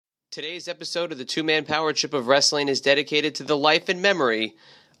Today's episode of the Two-Man Power Trip of Wrestling is dedicated to the life and memory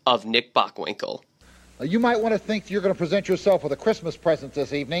of Nick Bockwinkel. You might want to think you're going to present yourself with a Christmas present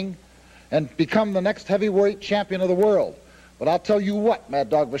this evening and become the next heavyweight champion of the world. But I'll tell you what, Mad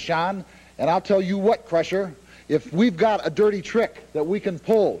Dog Vachon, and I'll tell you what, Crusher, if we've got a dirty trick that we can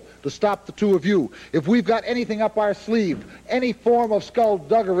pull to stop the two of you, if we've got anything up our sleeve, any form of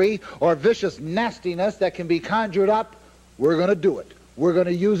skullduggery or vicious nastiness that can be conjured up, we're going to do it. We're going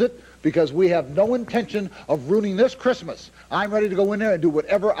to use it because we have no intention of ruining this Christmas. I'm ready to go in there and do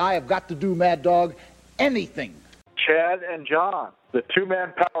whatever I have got to do, Mad Dog. Anything. Chad and John, the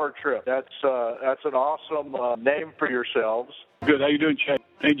Two-Man Power Trip. That's an awesome name for yourselves. Good. How you doing, Chad?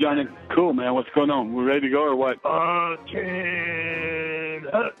 Hey, Johnny. Cool, man. What's going on? We ready to go or what?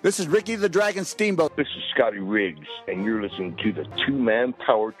 This is Ricky the Dragon Steamboat. This is Scotty Riggs, and you're listening to the Two-Man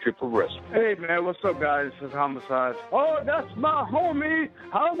Power Trip of Wrestling. Hey, man, what's up, guys? This is Homicide. Oh, that's my homie,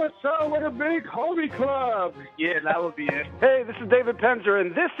 Homicide with a big homie club. Yeah, that would be it. Hey, this is David Penzer,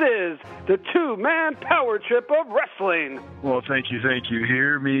 and this is the Two-Man Power Trip of Wrestling. Well, thank you.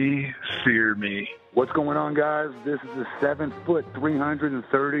 Hear me, fear me. What's going on, guys? This is the 7-foot,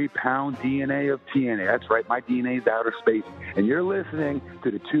 330-pound DNA of TNA. That's right, my DNA is outer space. And you're listening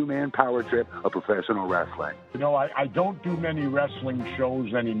to the Two-Man Power Trip of professional wrestling. You know, I don't do many wrestling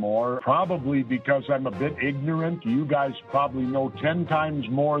shows anymore, probably because I'm a bit ignorant. You guys probably know 10 times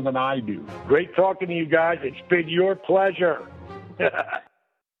more than I do. Great talking to you guys. It's been your pleasure.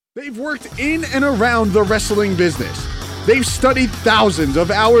 They've worked in and around the wrestling business. They've studied thousands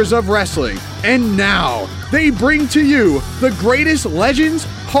of hours of wrestling, and now they bring to you the greatest legends,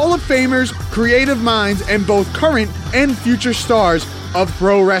 Hall of Famers, creative minds, and both current and future stars of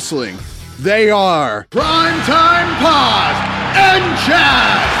pro wrestling. They are Primetime Pod and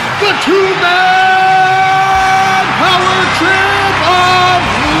Chad, the Two-Man Power Trip of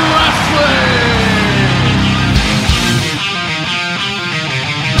Wrestling.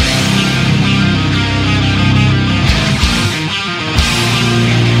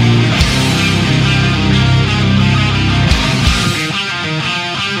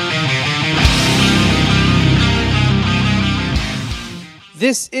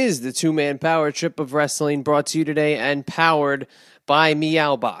 This is the Two-Man Power Trip of Wrestling, brought to you today and powered by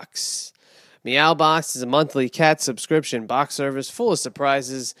Meowbox. Meowbox is a monthly cat subscription box service full of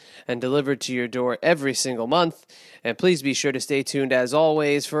surprises and delivered to your door every single month. And please be sure to stay tuned, as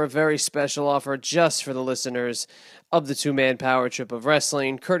always, for a very special offer just for the listeners of the Two-Man Power Trip of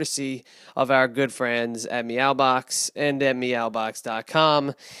Wrestling, courtesy of our good friends at Meowbox and at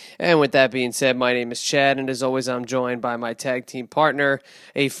Meowbox.com. And with that being said, my name is Chad, and as always, I'm joined by my tag team partner,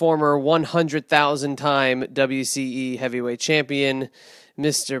 a former 100,000-time WCE heavyweight champion,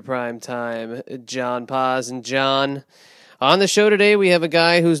 Mr. Primetime, John Paz. And John, on the show today, we have a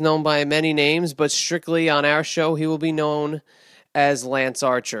guy who's known by many names, but strictly on our show, he will be known as Lance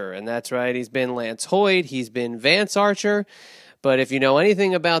Archer. And that's right, he's been Lance Hoyt, he's been Vance Archer. But if you know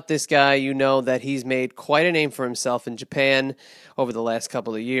anything about this guy, you know that he's made quite a name for himself in Japan over the last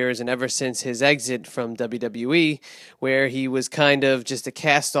couple of years, and ever since his exit from WWE, where he was kind of just a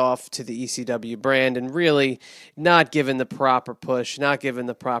cast-off to the ECW brand and really not given the proper push, not given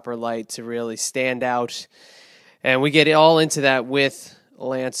the proper light to really stand out. And we get all into that with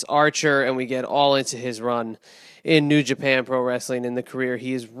Lance Archer, and we get all into his run in New Japan Pro Wrestling and the career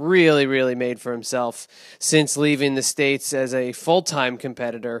he has really, really made for himself since leaving the States as a full-time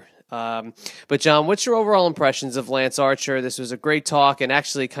competitor. But John, what's your overall impressions of Lance Archer? This was a great talk, and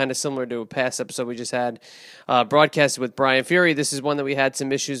actually kind of similar to a past episode we just had broadcasted with Brian Fury. This is one that we had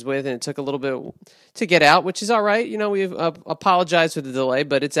some issues with, and it took a little bit to get out, which is all right. You know, we've apologized for the delay,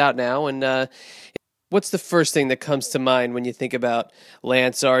 but it's out now. And what's the first thing that comes to mind when you think about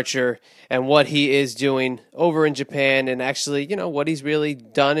Lance Archer and what he is doing over in Japan, and actually, you know, what he's really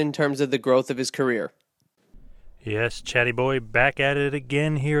done in terms of the growth of his career? Yes, Chatty Boy, back at it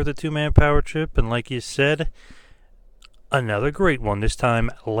again here at the Two-Man Power Trip, and like you said, another great one. This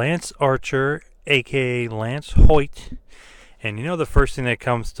time, Lance Archer, a.k.a. Lance Hoyt. And you know the first thing that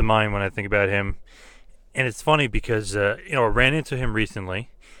comes to mind when I think about him, and it's funny because, I ran into him recently,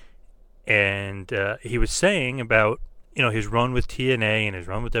 and he was saying about, his run with TNA and his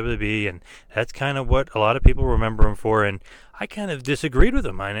run with WWE, and that's kind of what a lot of people remember him for, and I kind of disagreed with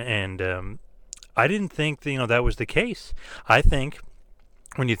him, and I didn't think that was the case. I think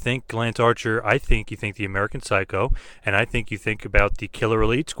when you think Lance Archer, I think you think the American Psycho, and I think you think about the Killer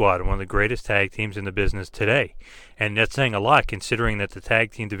Elite Squad, one of the greatest tag teams in the business today. And that's saying a lot, considering that the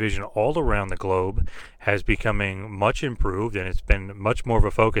tag team division all around the globe has becoming much improved, and it's been much more of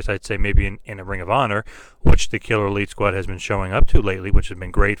a focus, I'd say, maybe in a Ring of Honor, which the Killer Elite Squad has been showing up to lately, which has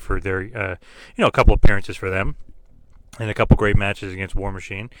been great for their, a couple appearances for them. And a couple great matches against War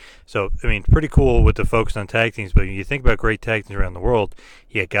Machine. So, I mean, pretty cool with the focus on tag teams. But when you think about great tag teams around the world,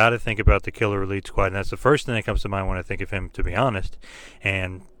 you got to think about the Killer Elite Squad. And that's the first thing that comes to mind when I think of him, to be honest.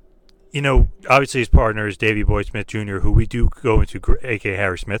 And, obviously his partner is Davey Boy Smith Jr., who we do go into, a.k.a.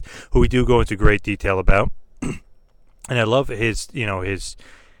 Harry Smith, who we do go into great detail about. And I love his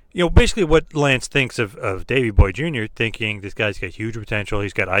basically what Lance thinks of Davey Boy Jr., thinking this guy's got huge potential.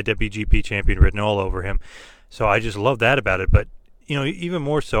 He's got IWGP champion written all over him. So I just love that about it. But, even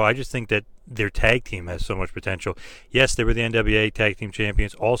more so, I just think that their tag team has so much potential. Yes, they were the NWA tag team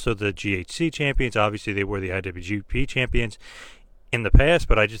champions, also the GHC champions. Obviously, they were the IWGP champions in the past,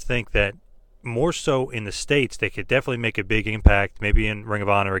 but I just think that more so in the States, they could definitely make a big impact, maybe in Ring of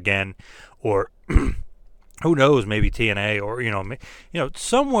Honor again, or who knows, maybe TNA, or,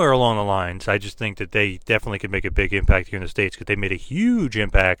 somewhere along the lines. I just think that they definitely could make a big impact here in the States because they made a huge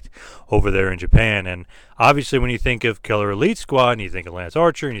impact over there in Japan. And obviously when you think of Killer Elite Squad and you think of Lance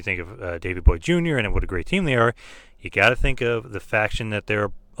Archer and you think of Davey Boy Jr. and what a great team they are, you got to think of the faction that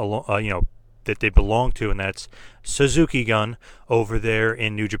they're, that they belong to, and that's Suzuki Gun over there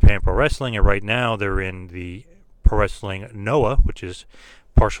in New Japan Pro Wrestling. And right now they're in the Pro Wrestling Noah, which is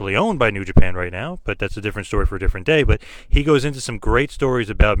partially owned by New Japan right now, but that's a different story for a different day. But he goes into some great stories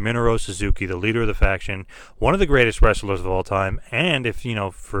about Minoru Suzuki, the leader of the faction, one of the greatest wrestlers of all time, and if,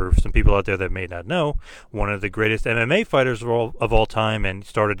 for some people out there that may not know, one of the greatest MMA fighters of all time, and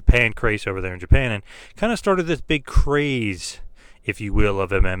started the pan craze over there in Japan, and kind of started this big craze, if you will, of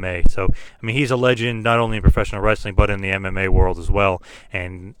MMA. So, I mean, he's a legend, not only in professional wrestling, but in the MMA world as well,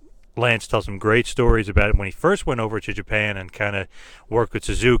 and Lance tells some great stories about it when he first went over to Japan and kind of worked with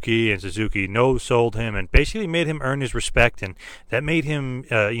Suzuki, and Suzuki no-sold him and basically made him earn his respect, and that made him,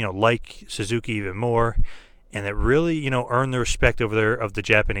 like Suzuki even more, and that really, earned the respect over there of the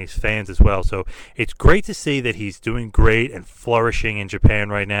Japanese fans as well. So it's great to see that he's doing great and flourishing in Japan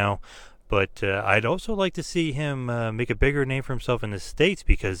right now, but I'd also like to see him make a bigger name for himself in the States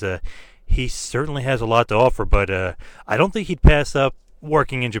because he certainly has a lot to offer, but I don't think he'd pass up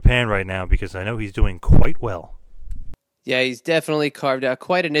working in Japan right now because I know he's doing quite well. Yeah, he's definitely carved out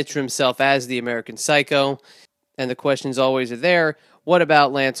quite a niche for himself as the American Psycho. And the questions always are there. What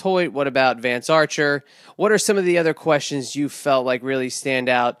about Lance Hoyt? What about Vance Archer? What are some of the other questions you felt like really stand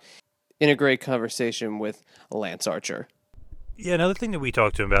out in a great conversation with Lance Archer? Yeah, another thing that we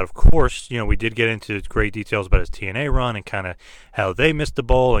talked to him about, of course, we did get into great details about his TNA run and kind of how they missed the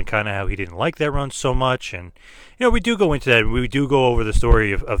bowl and kind of how he didn't like that run so much. And, we do go into that. We do go over the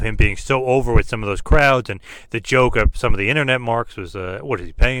story of him being so over with some of those crowds, and the joke of some of the internet marks was, what is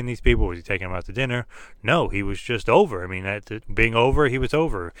he paying these people? Was he taking them out to dinner? No, he was just over. I mean, being over, he was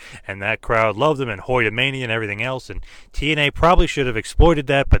over. And that crowd loved him, and Hoytomania and everything else. And TNA probably should have exploited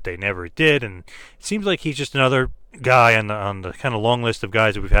that, but they never did. And it seems like he's just another guy on the kind of long list of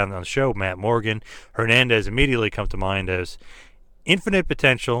guys that we've had on the show. Matt Morgan, Hernandez immediately come to mind as infinite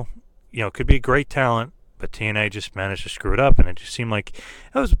potential, could be great talent, but TNA just managed to screw it up, and it just seemed like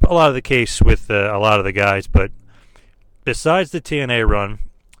that was a lot of the case with a lot of the guys. But besides the TNA run,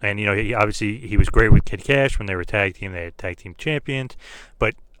 and he was great with Kid Cash when they were tag team. They had tag team champions,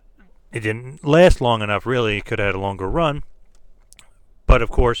 but it didn't last long enough. Really, it could have had a longer run. But of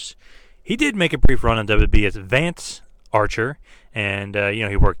course, he did make a brief run on WWE as Vance Archer, and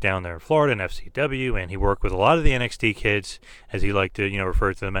he worked down there in Florida in FCW, and he worked with a lot of the NXT kids, as he liked to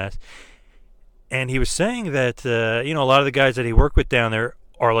refer to them as. And he was saying that a lot of the guys that he worked with down there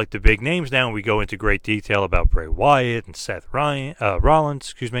are like the big names now. And we go into great detail about Bray Wyatt and Seth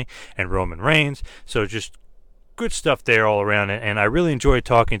Rollins, and Roman Reigns. So just good stuff there all around. And I really enjoyed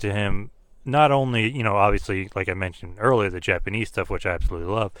talking to him. Not only, obviously, like I mentioned earlier, the Japanese stuff, which I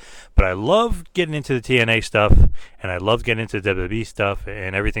absolutely love, but I love getting into the TNA stuff, and I love getting into the WWE stuff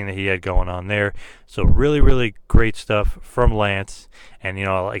and everything that he had going on there. So really, really great stuff from Lance. And,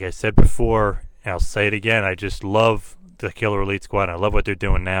 like I said before, and I'll say it again, I just love the Killer Elite Squad. I love what they're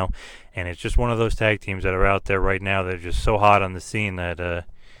doing now. And it's just one of those tag teams that are out there right now that are just so hot on the scene that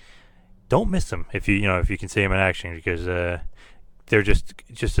don't miss them if you can see them in action, because they're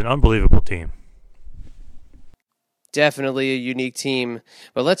just an unbelievable team. Definitely a unique team.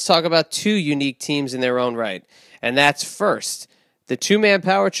 But let's talk about two unique teams in their own right. And that's first, the two-man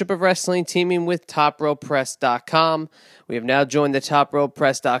power trip of wrestling teaming with TopRopePress.com. We have now joined the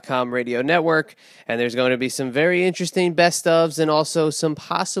TopRopePress.com radio network, and there's going to be some very interesting best ofs and also some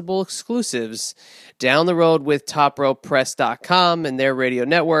possible exclusives down the road with TopRopePress.com and their radio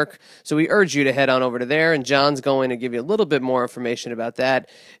network. So we urge you to head on over to there, and John's going to give you a little bit more information about that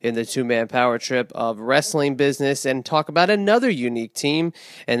in the two-man power trip of wrestling business and talk about another unique team,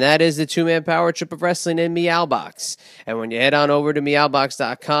 and that is the two-man power trip of wrestling in Meowbox. And when you head on over to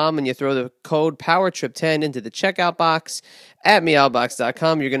Meowbox.com and you throw the code POWERTRIP10 into the checkout box at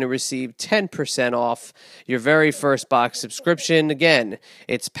Meowbox.com, you're going to receive 10% off your very first box subscription. Again,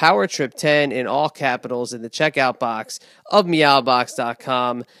 it's PowerTrip10 in all capitals in the checkout box of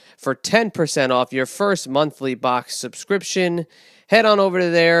Meowbox.com for 10% off your first monthly box subscription. Head on over to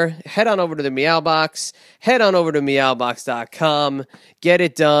there, head on over to the Meowbox, head on over to Meowbox.com, get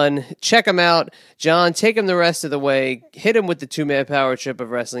it done, check them out. John, take them the rest of the way, hit them with the two-man power trip of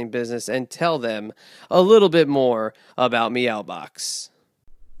wrestling business, and tell them a little bit more about Meowbox.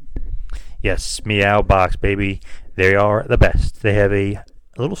 Yes, Meowbox, baby. They are the best. They have a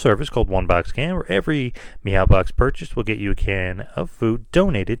little service called One Box Can, where every Meowbox purchase will get you a can of food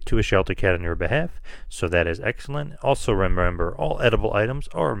donated to a shelter cat on your behalf. So that is excellent. Also remember, all edible items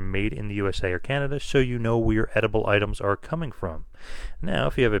are made in the USA or Canada, so you know where your edible items are coming from. Now,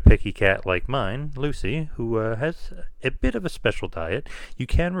 if you have a picky cat like mine, Lucy, who has a bit of a special diet, you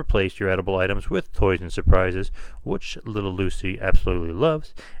can replace your edible items with toys and surprises, which little Lucy absolutely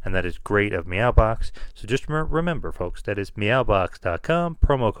loves, and that is great of Meowbox. So just remember, folks, that is Meowbox.com,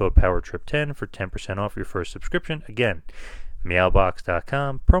 promo code POWERTRIP10 for 10% off your first subscription. Again,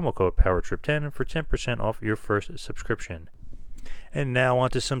 Meowbox.com, promo code POWERTRIP10 for 10% off your first subscription. And now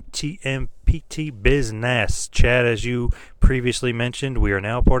on to some TMPT business. Chad, as you previously mentioned, we are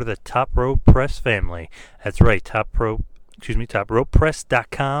now part of the Top Rope Press family. That's right,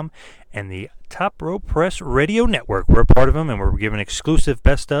 TopRopePress.com and the Top Rope Press Radio Network. We're a part of them, and we're giving exclusive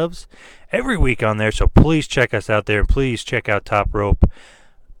best ofs every week on there. So please check us out there, and please check out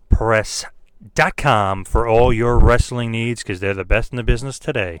TopRopePress.com for all your wrestling needs, because they're the best in the business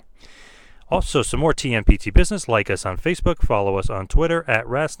today. Also, some more TMPT business. Like us on Facebook, follow us on Twitter at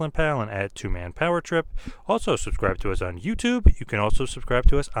WrestlingPal and at Two Man Power Trip. Also, subscribe to us on YouTube. You can also subscribe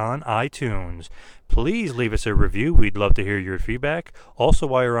to us on iTunes. Please leave us a review. We'd love to hear your feedback. Also,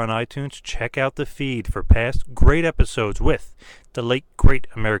 while you're on iTunes, check out the feed for past great episodes with the late great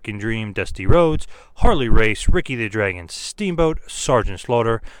American Dream, Dusty Rhodes, Harley Race, Ricky the Dragon Steamboat, Sergeant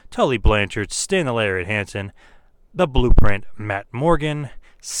Slaughter, Tully Blanchard, Stan the Lariat Hansen, The Blueprint, Matt Morgan,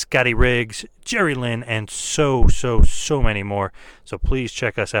 Scotty Riggs, Jerry Lynn, and so many more. So please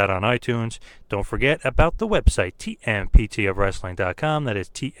check us out on iTunes. Don't forget about the website, tmptofwrestling.com. That is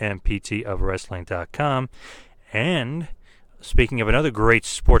tmptofwrestling.com. And speaking of another great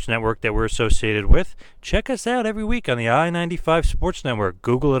sports network that we're associated with, check us out every week on the I-95 Sports Network.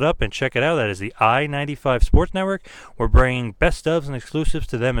 Google it up and check it out. That is the I-95 Sports Network. We're bringing best ofs and exclusives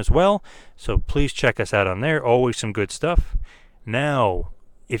to them as well. So please check us out on there. Always some good stuff. Now,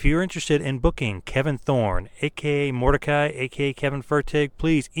 if you're interested in booking Kevin Thorne, a.k.a. Mordecai, a.k.a. Kevin Fertig,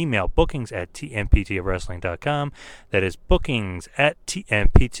 please email bookings@tmptofwrestling.com. That is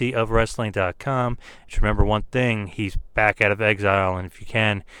bookings@tmptofwrestling.com. Just remember one thing, he's back out of exile, and if you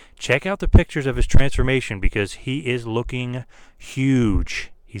can, check out the pictures of his transformation, because he is looking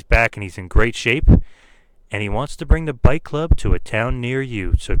huge. He's back and he's in great shape, and he wants to bring the bike club to a town near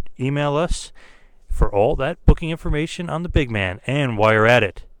you. So email us for all that booking information on the big man. And while you're at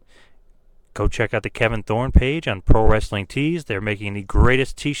it, go check out the Kevin Thorne page on Pro Wrestling Tees. They're making the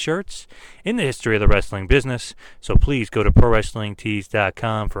greatest t-shirts in the history of the wrestling business. So please go to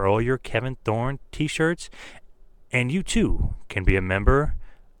ProWrestlingTees.com for all your Kevin Thorne t-shirts. And you too can be a member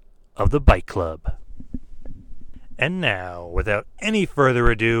of the Bike Club. And now, without any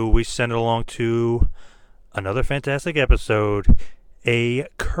further ado, we send it along to another fantastic episode. A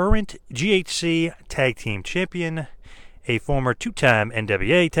current GHC Tag Team Champion, a former two-time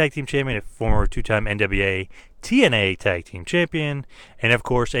NWA Tag Team Champion, a former two-time NWA TNA Tag Team Champion, and of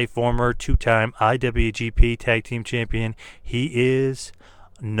course a former two-time IWGP Tag Team Champion. He is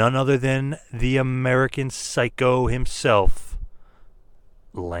none other than the American Psycho himself,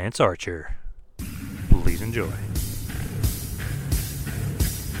 Lance Archer. Please enjoy.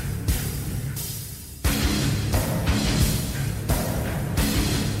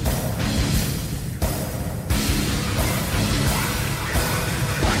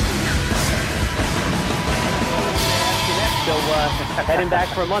 So heading back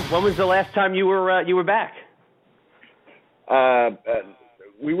for a month. When was the last time you were back?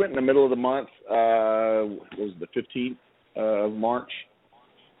 We went in the middle of the month. It was the 15th of March.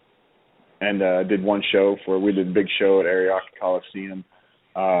 and did one show we did a big show at Ariake Coliseum.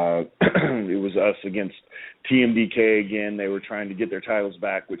 It was us against TMDK again. They were trying to get their titles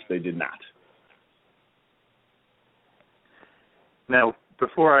back, which they did not. Now,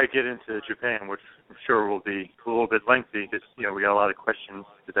 before I get into Japan, which I'm sure will be a little bit lengthy, because we got a lot of questions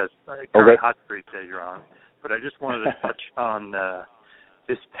because that's current hot streak that you're on. But I just wanted to touch on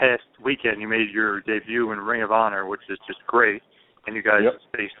this past weekend. You made your debut in Ring of Honor, which is just great, and you guys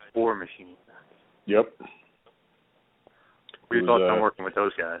faced War Machine. Yep. What are your thoughts on working with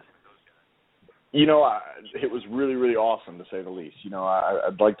those guys? It was really, really awesome, to say the least.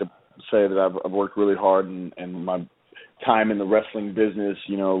 I'd like to say that I've worked really hard, and my time in the wrestling business,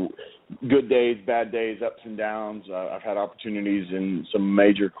 good days, bad days, ups and downs. I've had opportunities in some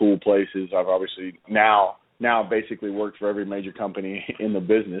major cool places. I've obviously now basically worked for every major company in the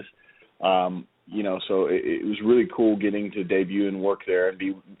business. So it was really cool getting to debut and work there and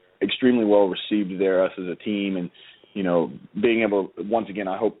be extremely well received there, us as a team, and being able to, once again,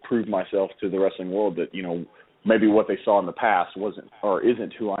 I hope, prove myself to the wrestling world that, maybe what they saw in the past wasn't or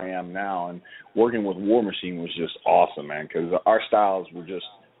isn't who I am now. And working with War Machine was just awesome, man, because our styles were just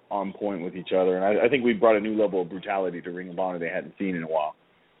on point with each other. And I think we brought a new level of brutality to Ring of Honor they hadn't seen in a while.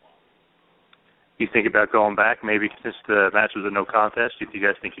 You think about going back, maybe since the match was a no contest? Do you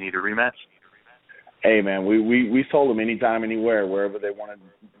guys think you need a rematch? Hey, man, we told them anytime, anywhere, wherever they want to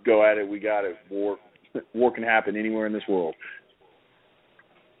go at it, we got it. War can happen anywhere in this world.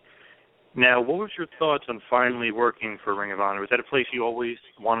 Now, what was your thoughts on finally working for Ring of Honor? Was that a place you always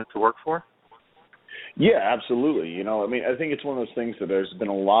wanted to work for? Yeah, absolutely. I think it's one of those things that there's been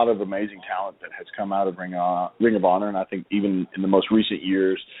a lot of amazing talent that has come out of Ring of Honor, and I think even in the most recent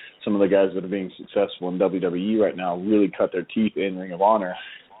years, some of the guys that are being successful in WWE right now really cut their teeth in Ring of Honor.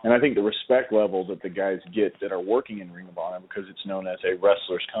 And I think the respect level that the guys get that are working in Ring of Honor, because it's known as a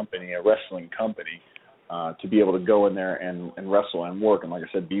wrestler's company, a wrestling company, to be able to go in there and wrestle and work, and like I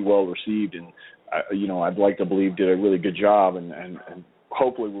said, be well received, and I'd like to believe did a really good job, and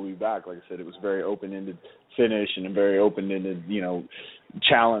hopefully we'll be back. Like I said, it was a very open-ended finish and a very open-ended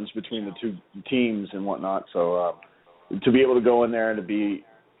challenge between the two teams and whatnot. So to be able to go in there and to be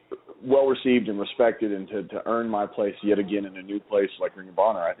well received and respected, and to earn my place yet again in a new place like Ring of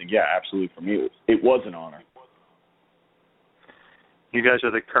Honor, I think, yeah, absolutely, for me it was an honor. You guys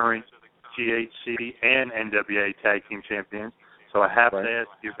are the current GHC and NWA Tag Team Champions. So I have to ask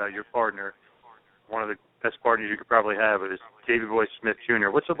you about your partner. One of the best partners you could probably have is Davey Boy Smith Jr.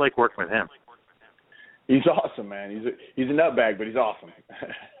 What's it like working with him? He's awesome, man. He's a nutbag, but he's awesome.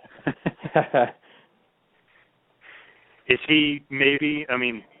 Is he maybe, I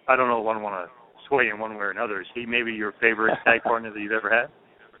don't know if I want to sway in one way or another, is he maybe your favorite tag partner that you've ever had?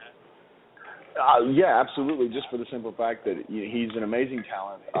 Yeah, absolutely, just for the simple fact that he's an amazing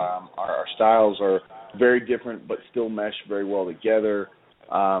talent. Our styles are very different but still mesh very well together.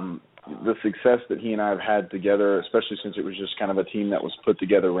 The success that he and I have had together, especially since it was just kind of a team that was put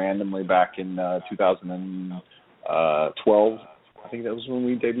together randomly back in 2012, I think that was when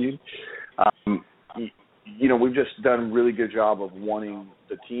we debuted. We've just done a really good job of wanting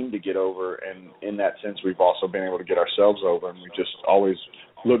the team to get over, and in that sense, we've also been able to get ourselves over, and we just always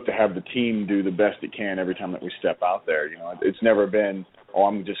look to have the team do the best it can every time that we step out there. It's never been,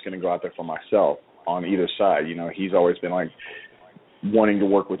 I'm just going to go out there for myself on either side. He's always been like wanting to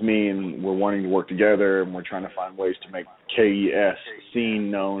work with me, and we're wanting to work together, and we're trying to find ways to make KES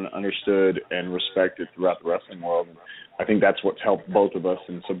seen, known, understood, and respected throughout the wrestling world. And I think that's what's helped both of us,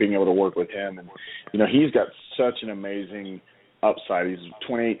 and so being able to work with him, and he's got such an amazing upside. He's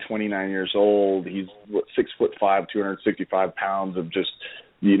 28, 29 years old. He's 6'5", 265 pounds of just,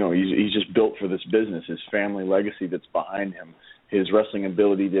 he's just built for this business. His family legacy that's behind him, his wrestling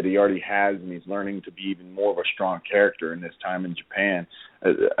ability that he already has, and he's learning to be even more of a strong character in this time in Japan.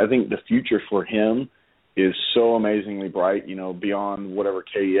 I think the future for him is so amazingly bright, beyond whatever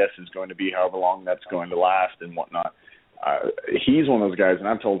KES is going to be, however long that's going to last and whatnot. He's one of those guys, and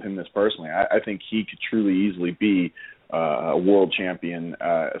I've told him this personally, I think he could truly easily be a world champion,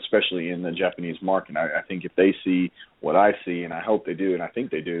 especially in the Japanese market. I think if they see what I see, and I hope they do, and I think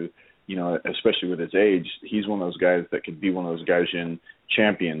they do, especially with his age, he's one of those guys that could be one of those Gaijin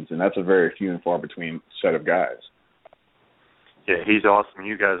champions, and that's a very few and far between set of guys. Yeah, he's awesome.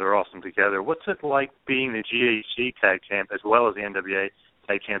 You guys are awesome together. What's it like being the GHC tag champ as well as the NWA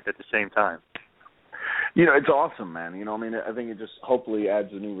tag champ at the same time? It's awesome, man. I think it just hopefully adds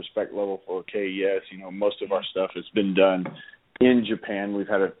a new respect level for KES. Most of our stuff has been done in Japan. We've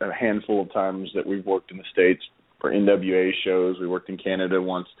had a handful of times that we've worked in the States for NWA shows. We worked in Canada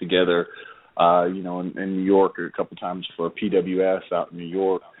once together, in New York a couple times for PWS out in New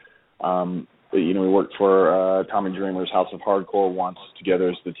York. We worked for Tommy Dreamer's House of Hardcore once together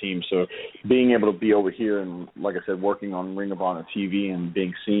as the team. So being able to be over here and, like I said, working on Ring of Honor TV and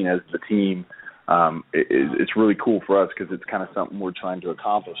being seen as the team, it's really cool for us because it's kind of something we're trying to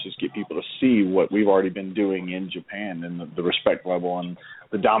accomplish, is get people to see what we've already been doing in Japan and the respect level and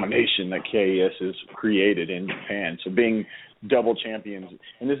the domination that KES has created in Japan. So being double champions,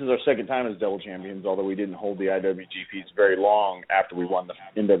 and this is our second time as double champions, although we didn't hold the IWGPs very long after we won the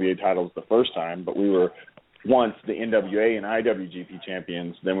NWA titles the first time, but we were once the NWA and IWGP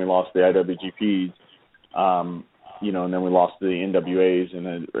champions, then we lost the IWGPs, and then we lost the NWAs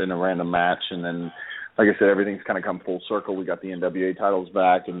in a random match, and then, like I said, everything's kind of come full circle. We got the NWA titles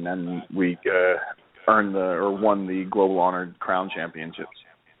back, and then we won the Global Honor Crown Championships.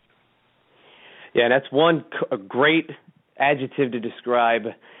 Yeah, and that's a great adjective to describe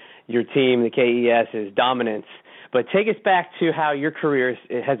your team, the KES, is dominance. But take us back to how your career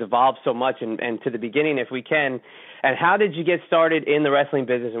has evolved so much, and to the beginning, if we can. And how did you get started in the wrestling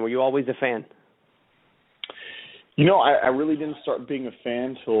business, and were you always a fan? I really didn't start being a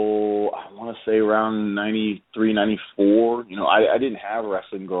fan till, I want to say, around 93, 94. I didn't have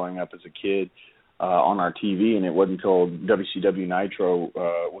wrestling growing up as a kid on our TV, and it wasn't until WCW Nitro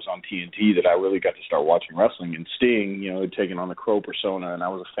was on TNT that I really got to start watching wrestling. And Sting, had taken on the Crow persona, and I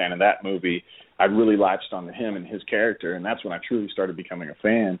was a fan of that movie. I really latched onto him and his character, and that's when I truly started becoming a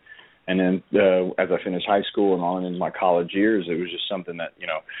fan. And then as I finished high school and on into my college years, it was just something that,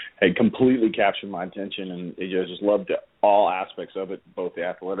 had completely captured my attention, and I just loved all aspects of it, both the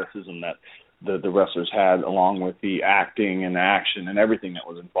athleticism that the wrestlers had, along with the acting and the action and everything that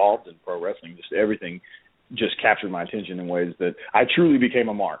was involved in pro wrestling. Just everything just captured my attention in ways that I truly became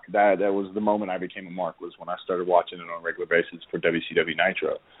a mark. That was the moment I became a mark, was when I started watching it on a regular basis for WCW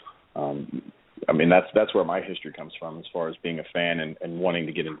Nitro. That's where my history comes from, as far as being a fan and wanting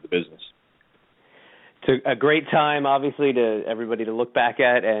to get into the business. It's a great time, obviously, to everybody to look back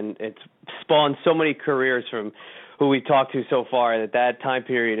at, and it's spawned so many careers from who we've talked to so far that time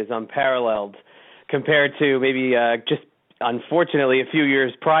period is unparalleled compared to maybe just, unfortunately, a few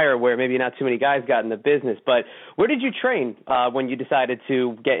years prior where maybe not too many guys got in the business. But where did you train when you decided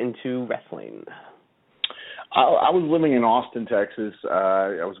to get into wrestling? I was living in Austin, Texas.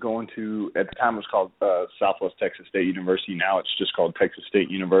 I was going to, at the time it was called Southwest Texas State University. Now it's just called Texas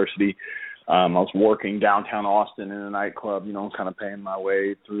State University. I was working downtown Austin in a nightclub, kind of paying my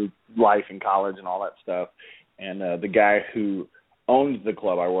way through life in college and all that stuff. And the guy who owned the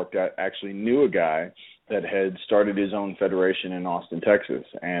club I worked at actually knew a guy that had started his own federation in Austin, Texas,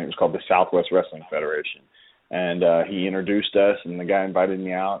 and it was called the Southwest Wrestling Federation. And he introduced us, and the guy invited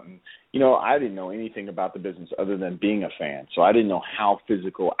me out. And, I didn't know anything about the business other than being a fan, so I didn't know how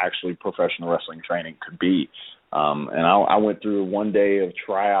physical actually professional wrestling training could be. And I went through one day of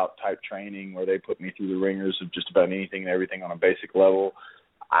tryout-type training where they put me through the ringers of just about anything and everything on a basic level.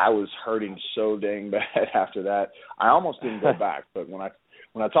 I was hurting so dang bad after that. I almost didn't go back, but when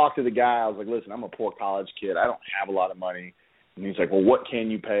I talked to the guy, I was like, listen, I'm a poor college kid. I don't have a lot of money. And he's like, well, what can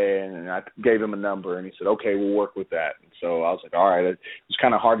you pay? And I gave him a number, and he said, okay, we'll work with that. And so I was like, all right. It was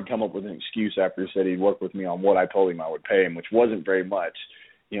kind of hard to come up with an excuse after he said he'd work with me on what I told him I would pay him, which wasn't very much,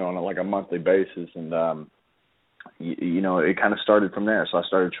 on a monthly basis. And, it kind of started from there. So I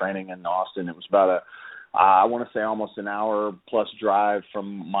started training in Austin. It was about I want to say almost an hour plus drive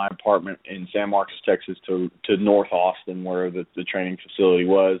from my apartment in San Marcos, Texas to North Austin, where the training facility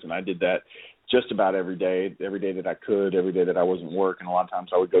was. And I did that just about every day that I could, every day that I wasn't working. A lot of times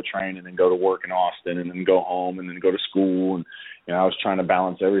I would go train and then go to work in Austin and then go home and then go to school. And, I was trying to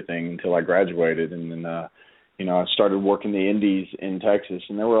balance everything until I graduated. And then, I started working the indies in Texas,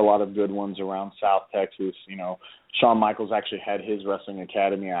 and there were a lot of good ones around South Texas. Shawn Michaels actually had his wrestling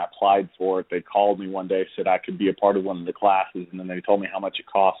academy. I applied for it. They called me one day, said I could be a part of one of the classes, and then they told me how much it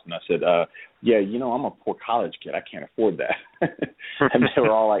cost. And I said, yeah, I'm a poor college kid. I can't afford that. And they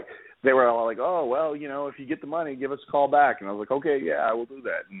were all like, oh, well, if you get the money, give us a call back. And I was like, okay, yeah, I will do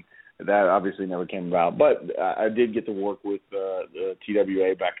that. And that obviously never came about. But I did get to work with the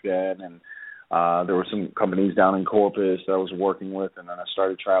TWA back then, and there were some companies down in Corpus that I was working with, and then I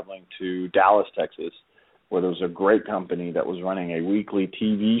started traveling to Dallas, Texas, where there was a great company that was running a weekly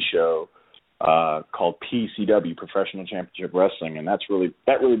TV show called PCW, Professional Championship Wrestling, and that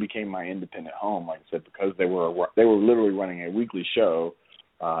really became my independent home, like I said, because they were literally running a weekly show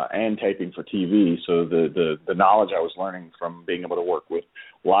and taping for TV. So the knowledge I was learning from being able to work with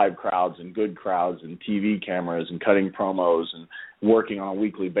live crowds and good crowds and TV cameras and cutting promos and working on a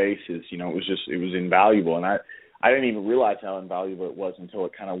weekly basis, it was invaluable. And I didn't even realize how invaluable it was until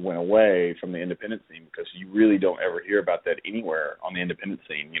it kind of went away from the independent scene, because you really don't ever hear about that anywhere on the independent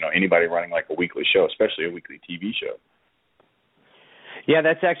scene. Anybody running like a weekly show, especially a weekly TV show. Yeah,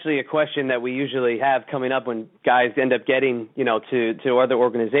 that's actually a question that we usually have coming up when guys end up getting, to other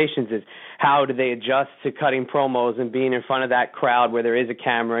organizations, is how do they adjust to cutting promos and being in front of that crowd where there is a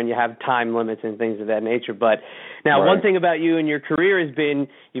camera and you have time limits and things of that nature. But now, One thing about you and your career has been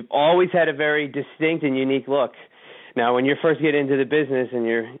you've always had a very distinct and unique look. Now, when you first get into the business and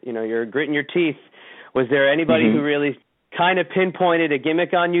you're gritting your teeth, was there anybody who really kind of pinpointed a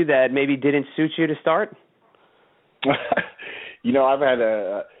gimmick on you that maybe didn't suit you to start? I'd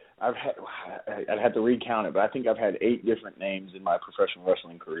have to recount it, but I think I've had 8 different names in my professional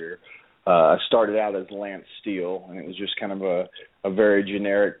wrestling career. I started out as Lance Steele, and it was just kind of a very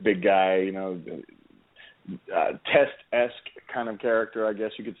generic big guy, Test-esque kind of character, I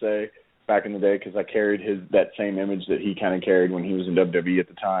guess you could say, back in the day, because I carried that same image that he kind of carried when he was in WWE at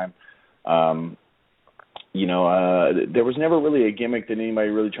the time. There was never really a gimmick that anybody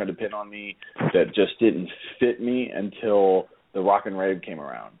really tried to pin on me that just didn't fit me until the Rock and Rave came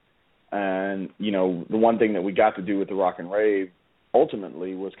around. And, the one thing that we got to do with the Rock and Rave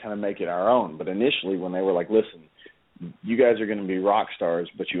ultimately was kind of make it our own. But initially when they were like, listen, you guys are going to be rock stars,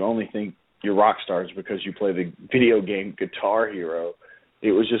 but you only think you're rock stars because you play the video game Guitar Hero,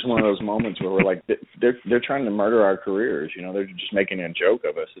 it was just one of those moments where we're like, they're trying to murder our careers. They're just making a joke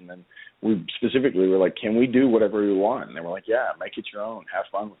of us. And then we specifically were like, can we do whatever we want? And they were like, yeah, make it your own. Have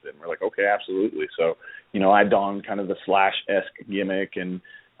fun with it. And we're like, okay, absolutely. So, I donned kind of the Slash-esque gimmick, and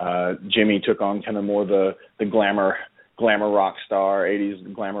Jimmy took on kind of more the glamour rock star,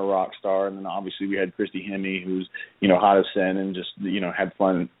 80s glamour rock star. And then obviously we had Christy Hemme, who's, hot as sin and just, had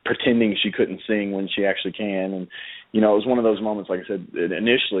fun pretending she couldn't sing when she actually can. And, it was one of those moments, like I said,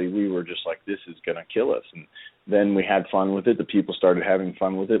 initially we were just like, this is going to kill us. And then we had fun with it. The people started having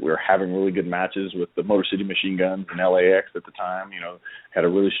fun with it. We were having really good matches with the Motor City Machine Guns and LAX at the time, had a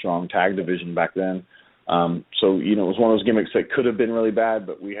really strong tag division back then. So, it was one of those gimmicks that could have been really bad,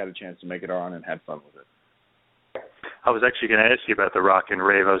 but we had a chance to make it our own and had fun with it. I was actually going to ask you about the Rock and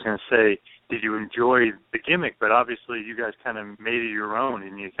Rave. I was going to say, did you enjoy the gimmick? But obviously you guys kind of made it your own,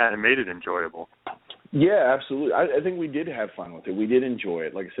 and you kind of made it enjoyable. Yeah, absolutely. I think we did have fun with it. We did enjoy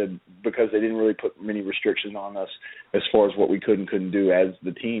it, like I said, because they didn't really put many restrictions on us as far as what we could and couldn't do as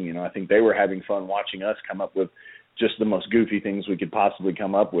the team. I think they were having fun watching us come up with just the most goofy things we could possibly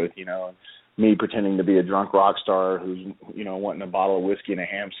come up with, and me pretending to be a drunk rock star who's, wanting a bottle of whiskey and a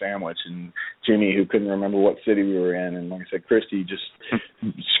ham sandwich, and Jimmy, who couldn't remember what city we were in, and like I said, Christy just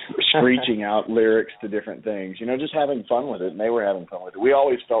screeching out lyrics to different things, just having fun with it, and they were having fun with it. We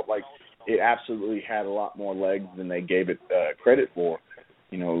always felt like it absolutely had a lot more legs than they gave it credit for.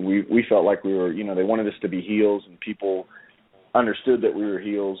 We felt like we were, they wanted us to be heels, and people understood that we were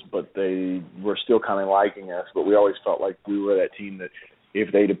heels, but they were still kind of liking us. But we always felt like we were that team that if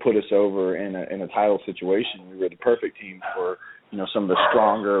they'd have put us over in a title situation, we were the perfect team for, some of the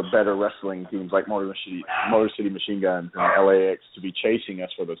stronger, better wrestling teams like Motor City Machine Guns and LAX to be chasing us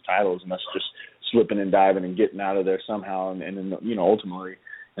for those titles, and us just slipping and diving and getting out of there somehow. And then, ultimately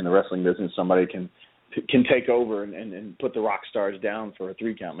in the wrestling business, somebody can take over and put the rock stars down for a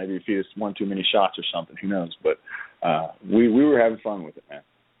 3 count. Maybe if he has one too many shots or something, who knows? But we were having fun with it, man.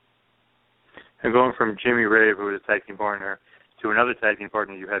 And going from Jimmy Rave, who was a tag team partner, to another tag team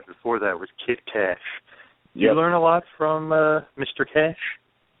partner you had before that was Kid Cash. Did you learn a lot from Mr. Cash?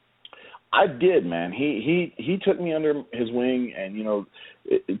 I did, man. He took me under his wing, and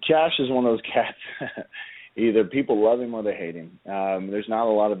Cash is one of those cats. Either people love him or they hate him. There's not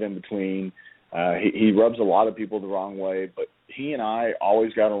a lot of in between. He rubs a lot of people the wrong way, but he and I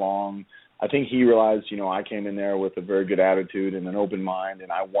always got along. I think he realized, I came in there with a very good attitude and an open mind,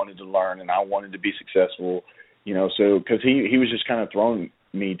 and I wanted to learn and I wanted to be successful. So because he was just kind of throwing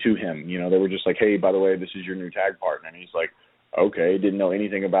me to him. They were just like, hey, by the way, this is your new tag partner. And he's like, okay, didn't know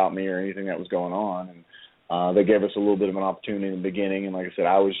anything about me or anything that was going on. And they gave us a little bit of an opportunity in the beginning. And like I said,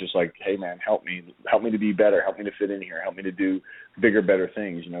 I was just like, hey, man, help me to be better, help me to fit in here, help me to do bigger, better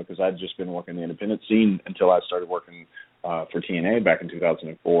things, because I'd just been working the independent scene until I started working for TNA back in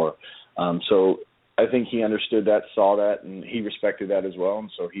 2004. So I think he understood that, saw that, and he respected that as well.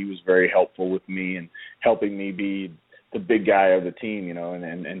 And so he was very helpful with me and helping me be the big guy of the team,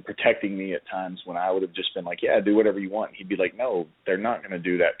 and protecting me at times when I would have just been like, yeah, do whatever you want. He'd be like, no, they're not going to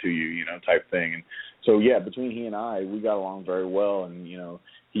do that to you, type thing. And so, yeah, between he and I, we got along very well, and,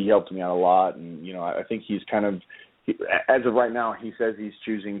 he helped me out a lot. And, I think he's kind of, as of right now, he says he's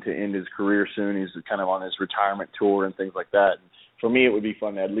choosing to end his career soon. He's kind of on his retirement tour and things like that. And for me, it would be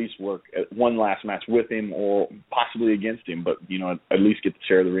fun to at least work at one last match with him or possibly against him, but, at least get to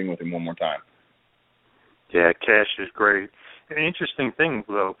share the ring with him one more time. Yeah, Cash is great. An interesting thing,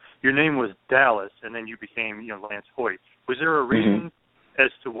 though, your name was Dallas, and then you became, Lance Hoyt. Was there a reason as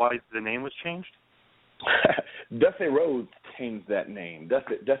to why the name was changed? Dusty Rhodes changed that name.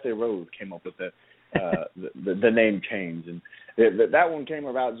 Dusty Rhodes came up with the name change, and that one came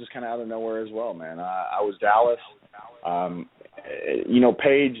about just kind of out of nowhere as well, man. I was Dallas.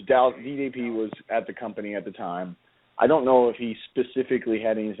 Page, Dallas, DDP was at the company at the time. I don't know if he specifically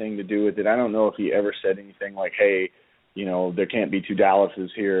had anything to do with it. I don't know if he ever said anything like, hey, there can't be two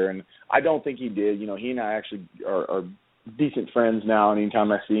Dallases here. And I don't think he did. He and I actually are decent friends now, and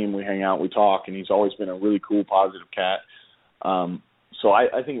anytime I see him, we hang out, we talk, and he's always been a really cool, positive cat. So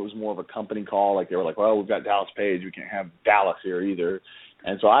I think it was more of a company call. Like, they were like, well, we've got Dallas Page. We can't have Dallas here either.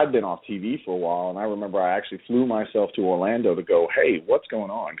 And so I'd been off TV for a while, and I remember I actually flew myself to Orlando to go, hey, what's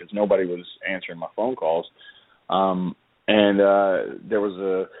going on? Because nobody was answering my phone calls. And there was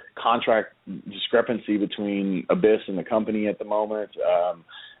a contract discrepancy between Abyss and the company at the moment.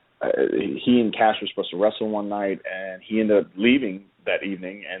 He and Cash were supposed to wrestle one night, and he ended up leaving that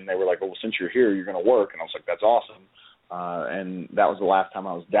evening, and they were like, well, since you're here, you're going to work. And I was like, that's awesome. And that was the last time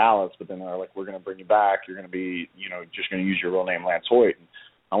I was Dallas, but then they were like, we're going to bring you back. You're going to be, just going to use your real name, Lance Hoyt. And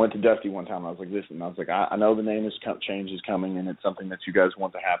I went to Dusty one time, and I was like, listen, I know the name change is coming, and it's something that you guys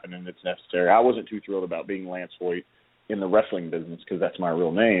want to happen, and it's necessary. I wasn't too thrilled about being Lance Hoyt in the wrestling business because that's my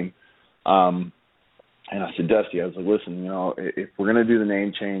real name. And I said, Dusty, I was like, listen, if we're going to do the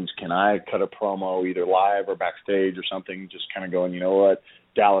name change, can I cut a promo either live or backstage or something, just kind of going, you know what,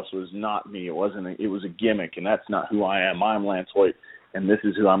 Dallas was not me. It was a gimmick, and that's not who I am. I'm Lance Hoyt, and this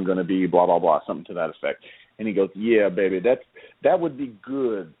is who I'm going to be, blah, blah, blah, something to that effect. And he goes, yeah, baby, that would be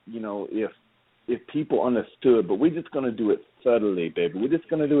good, if people understood, but we're just going to do it subtly, baby. We're just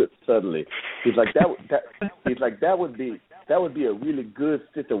going to do it subtly. He's like, that would be a really good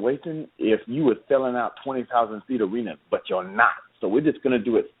situation if you were selling out 20,000 seat arenas, but you're not. So we're just going to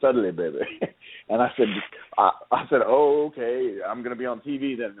do it subtly, baby. And I said, oh, okay, I'm going to be on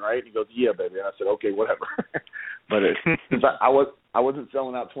TV then, right? And he goes, yeah, baby. And I said, okay, whatever. But since I wasn't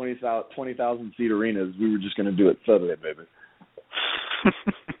selling out 20,000 seat arenas, we were just going to do it subtly, baby.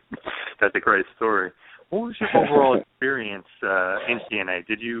 That's a great story. What was your overall experience in TNA?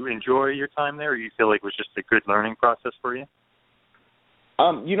 Did you enjoy your time there, or you feel like it was just a good learning process for you?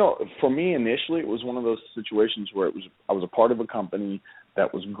 For me initially, it was one of those situations where I was a part of a company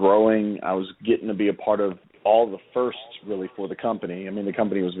that was growing. I was getting to be a part of all the firsts, really, for the company. I mean, the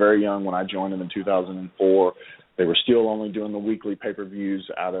company was very young when I joined them in 2004. They were still only doing the weekly pay-per-views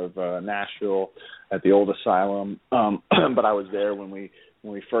out of Nashville at the old Asylum. But I was there when we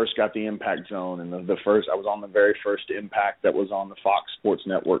first got the Impact Zone, and I was on the very first Impact that was on the Fox Sports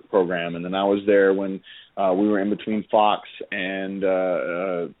Network program, and then I was there when we were in between Fox and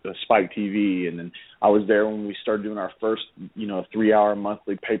Spike TV, and then I was there when we started doing our first 3-hour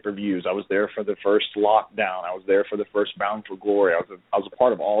monthly pay-per-views. I was there for the first Lockdown. I was there for the first Bound for Glory. I was a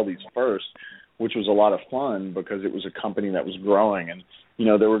part of all these firsts, which was a lot of fun because it was a company that was growing. And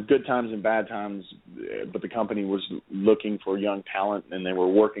there were good times and bad times, but the company was looking for young talent, and they were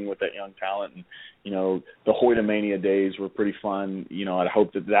working with that young talent. And, the Hoytomania days were pretty fun. I'd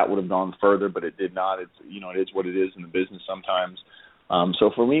hoped that would have gone further, but it did not. It's, it is what it is in the business sometimes. So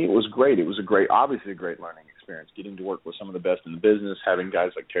for me, it was great. It was obviously a great learning experience, getting to work with some of the best in the business, having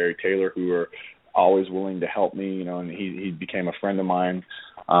guys like Terry Taylor who were always willing to help me, and he became a friend of mine.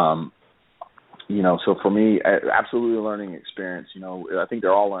 So for me, absolutely a learning experience. I think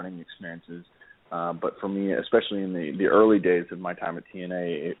they're all learning experiences. But for me, especially in the early days of my time at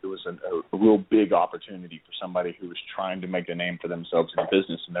TNA, it was a real big opportunity for somebody who was trying to make a name for themselves in the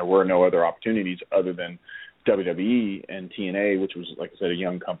business. And there were no other opportunities other than WWE and TNA, which was, like I said, a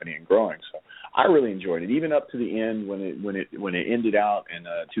young company and growing. So I really enjoyed it, even up to the end when it ended out in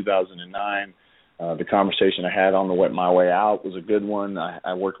 2009. The conversation I had on my way out was a good one.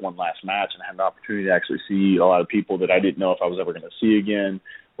 I worked one last match and had the opportunity to actually see a lot of people that I didn't know if I was ever going to see again,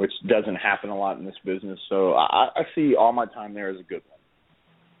 which doesn't happen a lot in this business. So I see all my time there as a good one.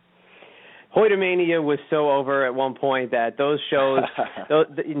 Hoytomania was so over at one point that those shows,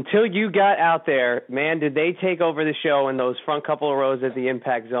 until you got out there, man, did they take over the show in those front couple of rows at the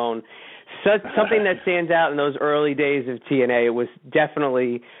Impact Zone. Something that stands out in those early days of TNA was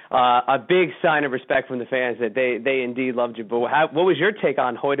definitely a big sign of respect from the fans that they indeed loved you. But what was your take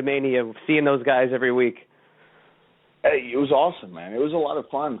on Hoytomania, seeing those guys every week? Hey, it was awesome, man. It was a lot of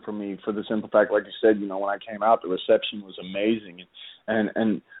fun for me for the simple fact, like you said, when I came out, the reception was amazing.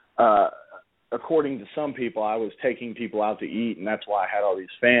 And according to some people, I was taking people out to eat, and that's why I had all these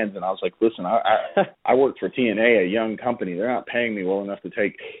fans. And I was like, listen, I work for TNA, a young company. They're not paying me well enough to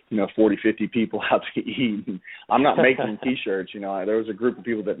take, 40, 50 people out to eat. And I'm not making T-shirts. There was a group of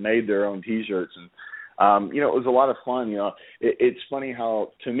people that made their own T-shirts, and it was a lot of fun. It's funny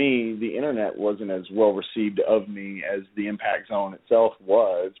how, to me, the internet wasn't as well received of me as the Impact Zone itself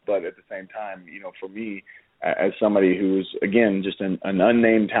was. But at the same time, for me, as somebody who was, again, just an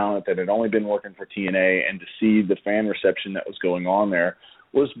unnamed talent that had only been working for TNA, and to see the fan reception that was going on there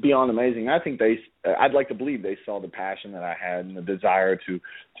was beyond amazing. I think I'd like to believe they saw the passion that I had and the desire to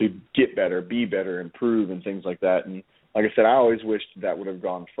get better, be better, improve, and things like that. And like I said, I always wished that would have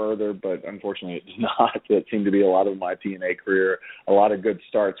gone further, but unfortunately it did not. That seemed to be a lot of my TNA career, a lot of good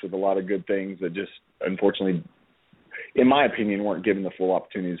starts with a lot of good things that just, unfortunately, in my opinion, weren't given the full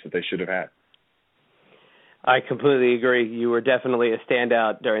opportunities that they should have had. I completely agree. You were definitely a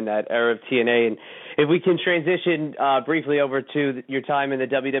standout during that era of TNA. And if we can transition briefly over to your time in the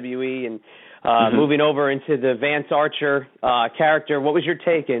WWE and moving over into the Vance Archer character, what was your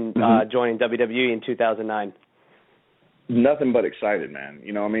take in joining WWE in 2009? Nothing but excited, man.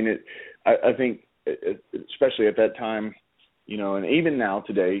 I think, especially at that time, and even now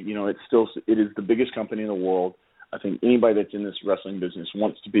today, it is the biggest company in the world. I think anybody that's in this wrestling business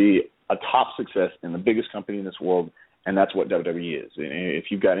wants to be a top success in the biggest company in this world, and that's what WWE is. And if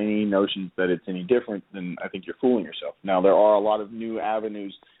you've got any notions that it's any different, then I think you're fooling yourself. Now, there are a lot of new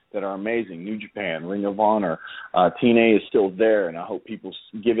avenues that are amazing. New Japan, Ring of Honor, TNA is still there, and I hope people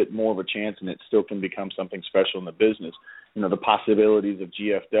give it more of a chance and it still can become something special in the business. The possibilities of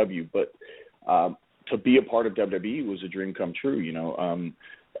GFW, but to be a part of WWE was a dream come true,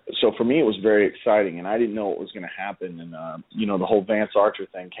 So for me, it was very exciting, and I didn't know what was going to happen. And, the whole Vance Archer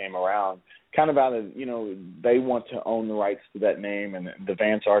thing came around kind of out of, they want to own the rights to that name, and the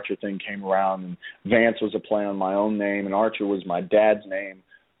Vance Archer thing came around, and Vance was a play on my own name, and Archer was my dad's name.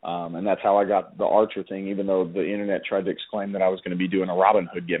 And that's how I got the Archer thing, even though the internet tried to exclaim that I was going to be doing a Robin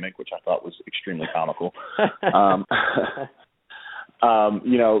Hood gimmick, which I thought was extremely comical.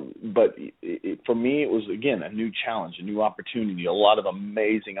 But for me, it was, again, a new challenge, a new opportunity, a lot of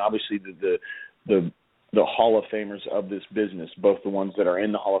amazing, obviously the Hall of Famers of this business, both the ones that are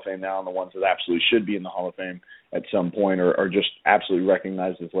in the Hall of Fame now and the ones that absolutely should be in the Hall of Fame at some point, or just absolutely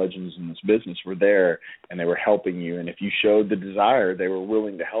recognized as legends in this business, were there, and they were helping you. And if you showed the desire, they were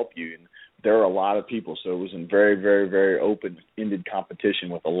willing to help you. And there are a lot of people, so it was in very, very, very open-ended competition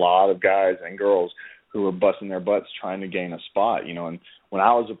with a lot of guys and girls who were busting their butts trying to gain a spot, And when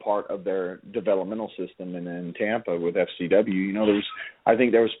I was a part of their developmental system in Tampa with FCW, I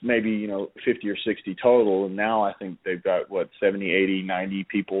think there was maybe, 50 or 60 total, and now I think they've got, 70, 80, 90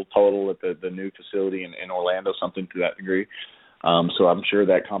 people total at the new facility in Orlando, something to that degree. So I'm sure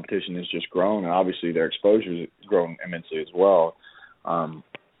that competition has just grown, and obviously their exposure has grown immensely as well. And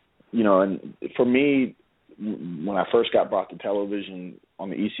for me, when I first got brought to television on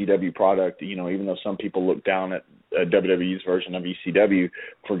the ECW product, even though some people look down at WWE's version of ECW,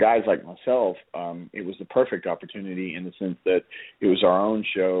 for guys like myself, it was the perfect opportunity in the sense that it was our own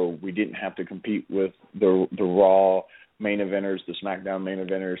show. We didn't have to compete with the Raw main eventers, the SmackDown main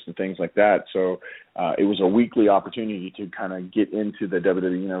eventers, and things like that. So it was a weekly opportunity to kind of get into the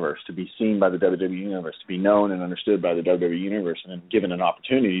WWE universe, to be seen by the WWE universe, to be known and understood by the WWE universe, and then given an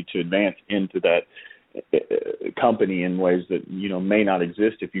opportunity to advance into that company in ways that may not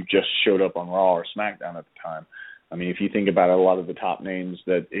exist if you just showed up on Raw or SmackDown at the time. I mean, if you think about it, a lot of the top names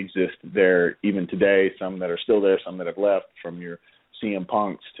that exist there even today, some that are still there, some that have left, from your CM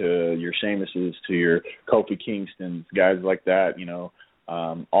Punks to your Sheamuses to your Kofi Kingstons, guys like that,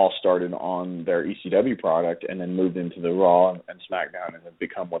 all started on their ECW product and then moved into the Raw and SmackDown and have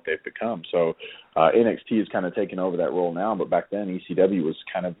become what they've become. So NXT has kind of taken over that role now, but back then ECW was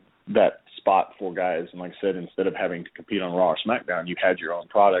kind of that spot for guys. And like I said, instead of having to compete on Raw or SmackDown, you had your own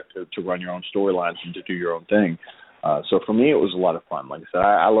product to run your own storylines and to do your own thing. So for me, it was a lot of fun. Like I said,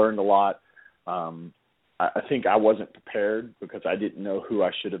 I learned a lot. I think I wasn't prepared because I didn't know who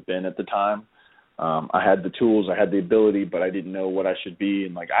I should have been at the time. I had the tools, I had the ability, but I didn't know what I should be.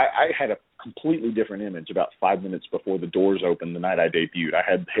 And I had a completely different image about 5 minutes before the doors opened the night I debuted. I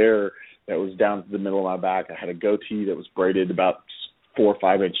had hair that was down to the middle of my back. I had a goatee that was braided about 4 or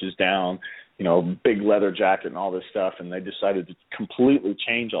 5 inches down, big leather jacket and all this stuff. And they decided to completely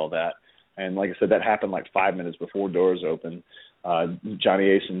change all that. And like I said, that happened 5 minutes before doors opened. Johnny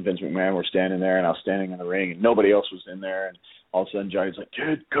Ace and Vince McMahon were standing there, and I was standing in the ring, and nobody else was in there. And all of a sudden, Johnny's like,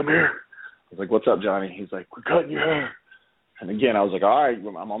 "Dude, come here." I was like, "What's up, Johnny?" He's like, "We're cutting your hair." And again, I was like, "All right,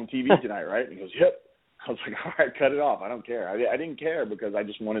 I'm on TV tonight, right?" And he goes, "Yep." I was like, all right, cut it off. I don't care. I didn't care because I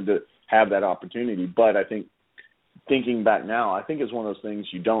just wanted to have that opportunity. But I think thinking back now, I think it's one of those things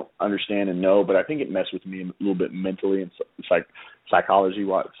you don't understand and know, but I think it messed with me a little bit mentally and psychologically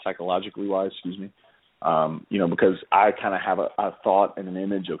wise, excuse me. Because I kind of have a thought and an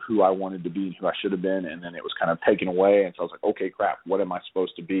image of who I wanted to be and who I should have been, and then it was kind of taken away, and so I was like, okay, crap, what am I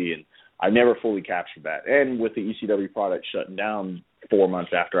supposed to be? And I never fully captured that. And with the ECW product shutting down 4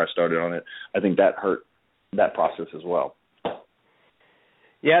 months after I started on it, I think that hurt that process as well.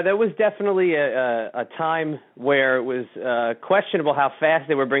 Yeah, there was definitely a time where it was questionable how fast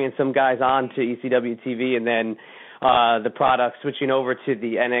they were bringing some guys on to ECW TV and then the product switching over to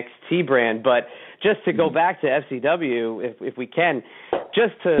the NXT brand. But just to go back to FCW, if we can,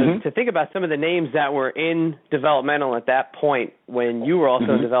 just to think about some of the names that were in developmental at that point when you were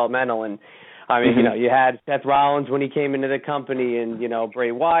also in developmental. And, I mean, you had Seth Rollins when he came into the company and,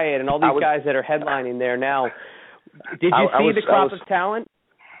 Bray Wyatt and all these guys that are headlining there now. Did you see the crop of talent?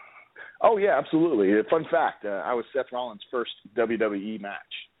 Oh, yeah, absolutely. Fun fact, I was Seth Rollins' first WWE match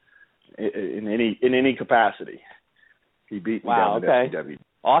in any capacity. He beat me down at FCW.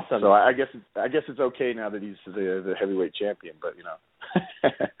 Awesome. So I guess it's okay now that he's the heavyweight champion, but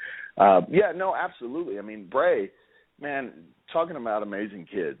yeah, no, absolutely. I mean, Bray, man, talking about amazing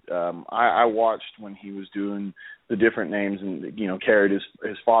kid. I watched when he was doing the different names and carried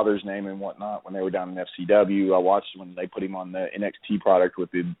his father's name and whatnot when they were down in FCW. I watched when they put him on the NXT product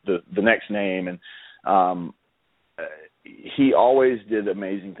with the next name, and he always did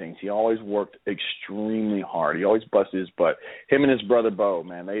amazing things. He always worked extremely hard. He always busted his butt. Him and his brother Bo,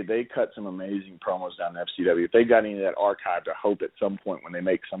 man, they cut some amazing promos down in FCW. If they got any of that archived, I hope at some point when they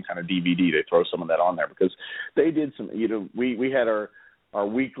make some kind of DVD, they throw some of that on there because they did some. We had our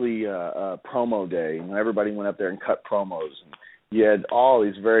weekly promo day, and everybody went up there and cut promos. And you had all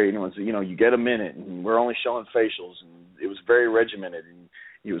these you get a minute, and we're only showing facials, and it was very regimented. And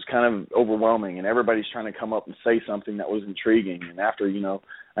it was kind of overwhelming, and everybody's trying to come up and say something that was intriguing. And after,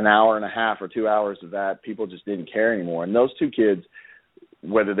 an hour and a half or 2 hours of that, people just didn't care anymore. And those two kids,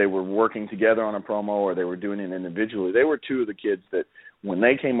 whether they were working together on a promo or they were doing it individually, they were two of the kids that when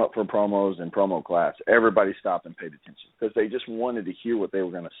they came up for promos and promo class, everybody stopped and paid attention because they just wanted to hear what they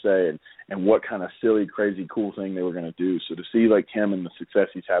were going to say and what kind of silly, crazy, cool thing they were going to do. So to see like him and the success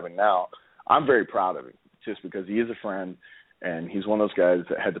he's having now, I'm very proud of him just because he is a friend. And he's one of those guys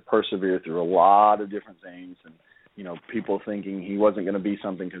that had to persevere through a lot of different things and, people thinking he wasn't going to be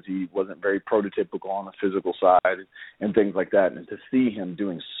something because he wasn't very prototypical on the physical side and things like that. And to see him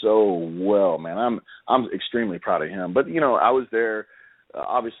doing so well, man, I'm extremely proud of him. But, I was there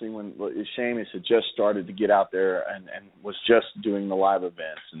obviously when Sheamus had just started to get out there and was just doing the live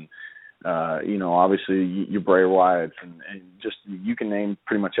events. And, obviously you Bray Wyatt and just you can name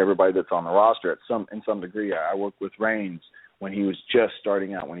pretty much everybody that's on the roster in some degree. I worked with Reigns when he was just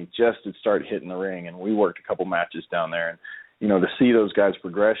starting out, when he just had started hitting the ring, and we worked a couple matches down there. And, to see those guys'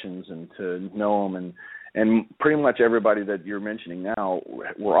 progressions and to know them and pretty much everybody that you're mentioning now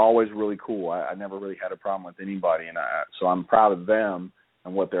were always really cool. I never really had a problem with anybody, and so I'm proud of them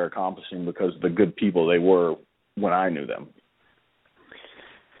and what they're accomplishing because of the good people they were when I knew them.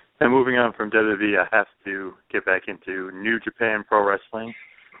 And moving on from WWE, I have to get back into New Japan Pro Wrestling.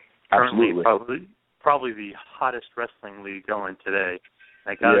 Absolutely. Currently, probably the hottest wrestling league going today.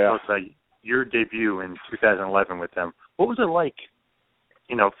 I got to talk about your debut in 2011 with them. What was it like,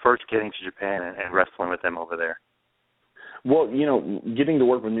 first getting to Japan and wrestling with them over there? Well, getting to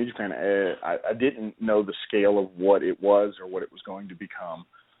work with New Japan, I didn't know the scale of what it was or what it was going to become.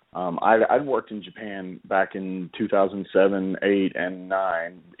 I'd worked in Japan back in 2007, 8, and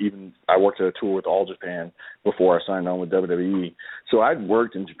 9. Even I worked at a tour with All Japan before I signed on with WWE. So I'd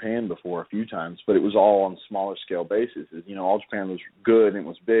worked in Japan before a few times, but it was all on smaller scale basis. All Japan was good and it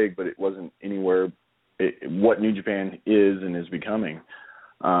was big, but it wasn't anywhere what New Japan is and is becoming.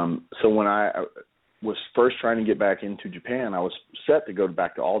 So when I was first trying to get back into Japan, I was set to go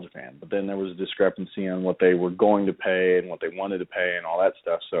back to All Japan, but then there was a discrepancy on what they were going to pay and what they wanted to pay and all that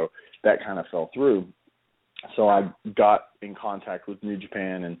stuff, so that kind of fell through. So I got in contact with New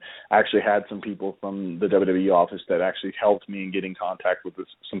Japan and actually had some people from the WWE office that actually helped me in getting in contact with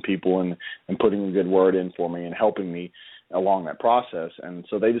some people and putting a good word in for me and helping me along that process. And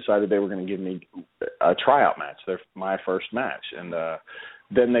so they decided they were going to give me a tryout match, my first match. And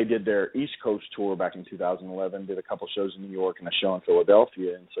then they did their East Coast tour back in 2011, did a couple shows in New York and a show in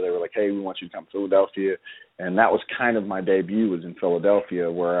Philadelphia. And so they were like, hey, we want you to come to Philadelphia. And that was kind of my debut, was in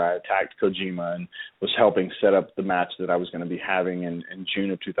Philadelphia, where I attacked Kojima and was helping set up the match that I was going to be having in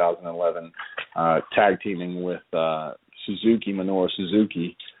June of 2011, tag teaming with Minoru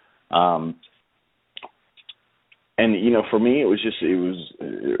Suzuki. for me, it was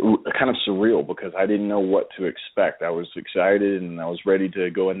kind of surreal because I didn't know what to expect. I was excited and I was ready to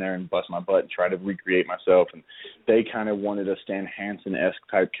go in there and bust my butt and try to recreate myself. And they kind of wanted a Stan Hansen-esque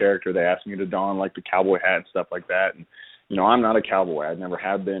type character. They asked me to don like the cowboy hat and stuff like that. And, I'm not a cowboy. I never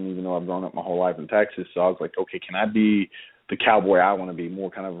have been, even though I've grown up my whole life in Texas. So I was like, okay, can I be the cowboy I want to be,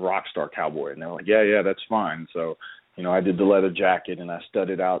 more kind of rock star cowboy? And they're like, yeah, that's fine. So, I did the leather jacket and I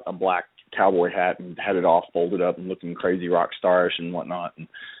studded out a black cowboy hat and had it all folded up and looking crazy rock starish and whatnot. And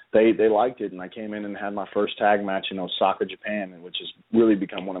they liked it. And I came in and had my first tag match in Osaka, Japan, which has really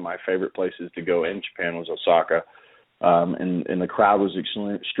become one of my favorite places to go in Japan, was Osaka. And the crowd was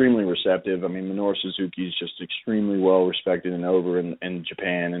extremely receptive. I mean, Minoru Suzuki is just extremely well respected and over in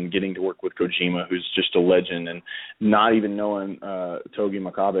Japan, and getting to work with Kojima, who's just a legend, and not even knowing Togi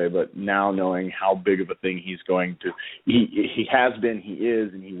Makabe, but now knowing how big of a thing he's going to, he has been, he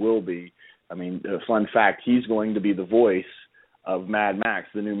is, and he will be. I mean, fun fact, he's going to be the voice of Mad Max,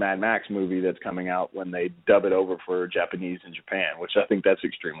 the new Mad Max movie that's coming out when they dub it over for Japanese in Japan, which I think that's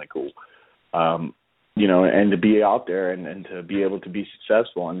extremely cool. And to be out there and to be able to be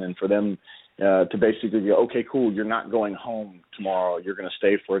successful, and then for them to basically go, okay, cool, you're not going home tomorrow, you're going to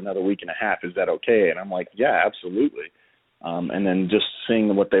stay for another week and a half, is that okay? And I'm like, yeah, absolutely. And then just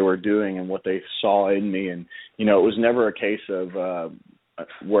seeing what they were doing and what they saw in me, and, it was never a case of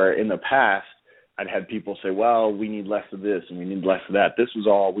where in the past I'd had people say, well, we need less of this and we need less of that. This was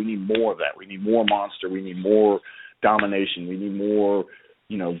all, we need more of that. We need more monster. We need more domination. We need more,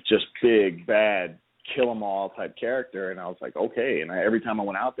 just big, bad, kill 'em all type character. And I was like, okay. And every time I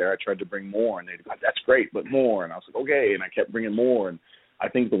went out there, I tried to bring more, and they'd go, that's great, but more. And I was like, okay. And I kept bringing more. And I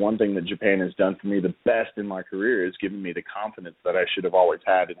think the one thing that Japan has done for me the best in my career is giving me the confidence that I should have always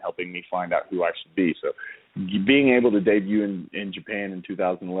had in helping me find out who I should be. So being able to debut in Japan in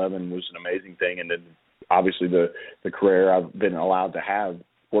 2011 was an amazing thing. And then obviously the career I've been allowed to have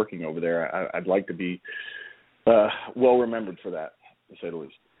working over there, I'd like to be well remembered for that, to say the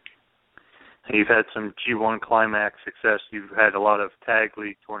least. You've had some G1 Climax success. You've had a lot of Tag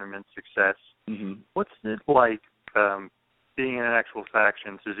League tournament success. Mm-hmm. What's it like being in an actual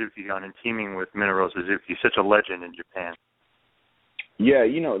faction, Suzuki-gun, and teaming with Minoru Suzuki, such a legend in Japan? Yeah,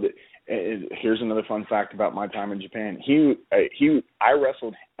 here's another fun fact about my time in Japan. I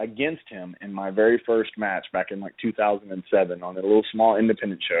wrestled against him in my very first match back in 2007 on a little small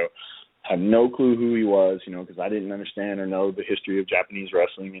independent show. Had no clue who he was, because I didn't understand or know the history of Japanese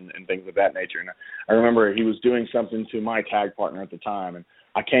wrestling and things of that nature. And I remember he was doing something to my tag partner at the time, and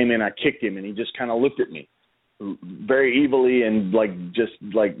I came in, I kicked him, and he just kind of looked at me very evilly and just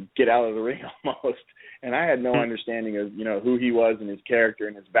get out of the ring almost. And I had no understanding of, who he was and his character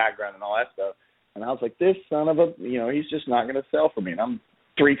and his background and all that stuff. And I was like, this son of a, he's just not going to sell for me. And I'm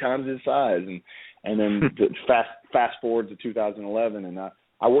 3 times his size. And then fast forward to 2011, and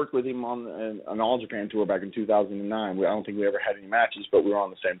I worked with him on an All Japan tour back in 2009. I don't think we ever had any matches, but we were on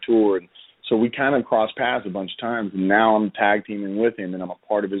the same tour. And so we kind of crossed paths a bunch of times. And now I'm tag teaming with him, and I'm a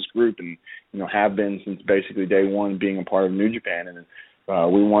part of his group, and, have been since basically day one being a part of New Japan. And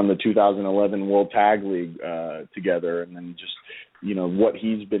we won the 2011 World Tag League together. And then just, what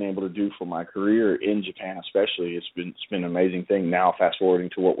he's been able to do for my career in Japan especially, it's been an amazing thing. Now fast forwarding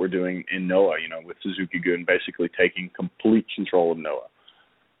to what we're doing in Noah, with Suzuki-gun basically taking complete control of Noah.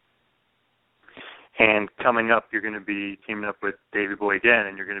 And coming up, you're going to be teaming up with Davey Boy again,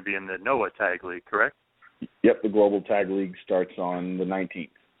 and you're going to be in the Noah Tag League, correct? Yep, the Global Tag League starts on the 19th.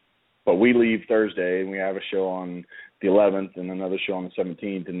 But we leave Thursday, and we have a show on the 11th and another show on the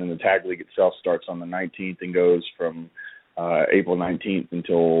 17th, and then the Tag League itself starts on the 19th and goes from April 19th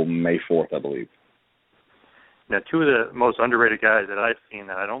until May 4th, I believe. Now, 2 of the most underrated guys that I've seen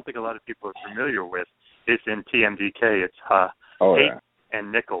that I don't think a lot of people are familiar with is in TMDK. It's Haight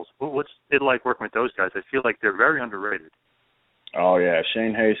and Nichols. What's it like working with those guys? I feel like they're very underrated. Oh, yeah.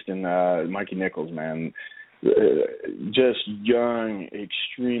 Shane Haste and Mikey Nichols, man. Just young,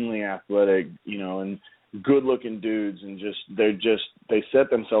 extremely athletic, and good-looking dudes, and they set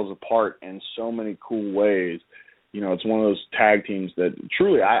themselves apart in so many cool ways. It's one of those tag teams that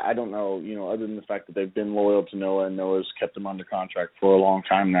truly, I don't know, other than the fact that they've been loyal to Noah, and Noah's kept them under contract for a long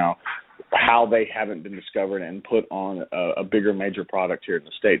time now, how they haven't been discovered and put on a bigger major product here in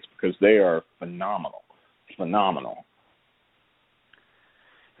the States, because they are phenomenal.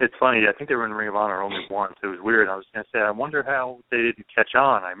 It's funny. I think they were in Ring of Honor only once. It was weird. I was going to say, I wonder how they didn't catch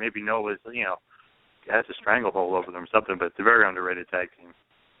on. I maybe Noah's, has a stranglehold over them or something, but it's a very underrated tag team.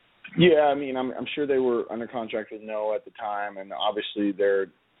 Yeah, I mean, I'm sure they were under contract with Noah at the time, and obviously they're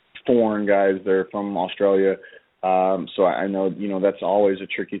foreign guys. They're from Australia. So I know, that's always a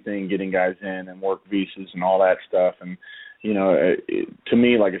tricky thing, getting guys in and work visas and all that stuff. And, to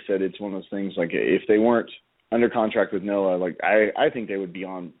me, like I said, it's one of those things, like if they weren't under contract with Noah, like I think they would be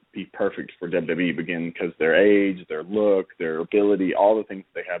perfect for WWE again, because their age, their look, their ability, all the things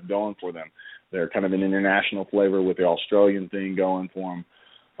they have going for them. They're kind of an international flavor with the Australian thing going for them.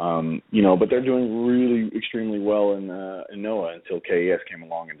 But they're doing really extremely well in Noah until KES came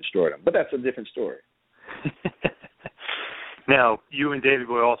along and destroyed them. But that's a different story. Now, you and Davey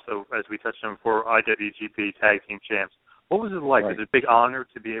Boy also, as we touched on before, IWGP Tag Team Champs. What was it like? Right. Was it a big honor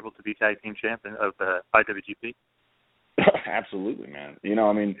to be able to be Tag Team Champion of IWGP? Absolutely, man.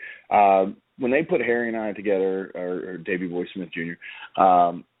 When they put Harry and I together, or Davey Boy Smith Jr.,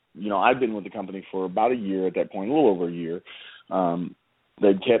 I've been with the company for about a year at that point, a little over a year.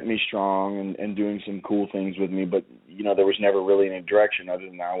 They'd kept me strong and doing some cool things with me, but, there was never really any direction other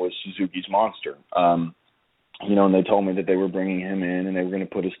than I was Suzuki's monster. And they told me that they were bringing him in and they were going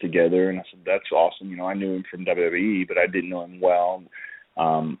to put us together, and I said, that's awesome. I knew him from WWE, but I didn't know him well.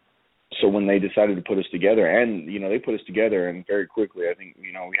 So when they decided to put us together, and, they put us together, and very quickly, I think,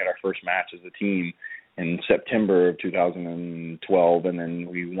 we had our first match as a team in September of 2012, and then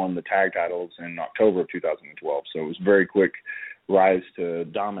we won the tag titles in October of 2012. So it was a very quick rise to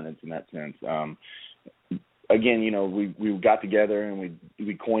dominance in that sense. Again, we got together and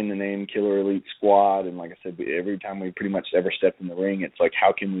we coined the name Killer Elite Squad, and like I said, every time we pretty much ever stepped in the ring, it's like,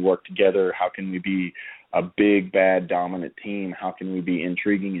 how can we work together? How can we be a big, bad, dominant team? How can we be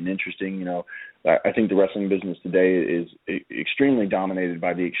intriguing and interesting? I think the wrestling business today is extremely dominated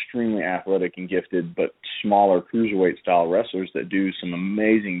by the extremely athletic and gifted but smaller cruiserweight style wrestlers that do some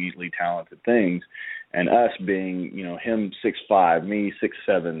amazingly talented things, and us being, him 6'5", me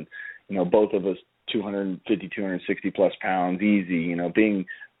 6'7", both of us 250, 260 plus pounds, easy, being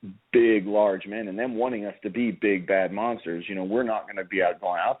big, large men, and them wanting us to be big, bad monsters. We're not going to be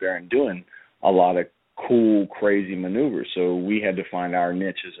going out there and doing a lot of cool, crazy maneuvers. So we had to find our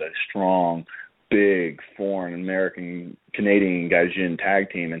niche as a strong, big, foreign, American, Canadian Gaijin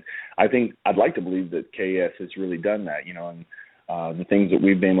tag team. And I'd like to believe that KES has really done that, and the things that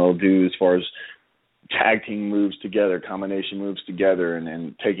we've been able to do as far as tag team moves together, combination moves together,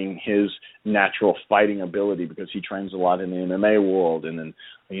 and taking his natural fighting ability, because he trains a lot in the MMA world, and then,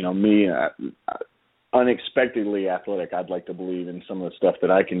 me, unexpectedly athletic, I'd like to believe, in some of the stuff that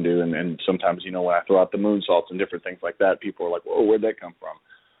I can do, and sometimes, when I throw out the moonsaults and different things like that, people are like, whoa, where'd that come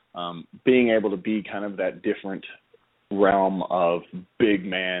from? Being able to be kind of that different realm of big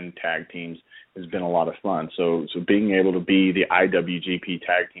man tag teams has been a lot of fun. So being able to be the IWGP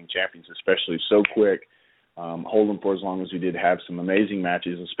Tag Team Champions, especially so quick, hold them for as long as we did, have some amazing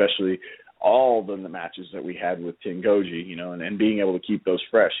matches, especially all the matches that we had with Tengoji, and being able to keep those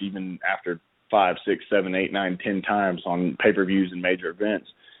fresh even after 5, 6, 7, 8, 9, 10 times on pay-per-views and major events.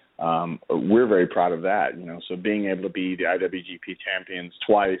 We're very proud of that, So being able to be the IWGP champions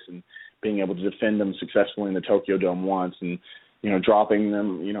twice and being able to defend them successfully in the Tokyo Dome once, and dropping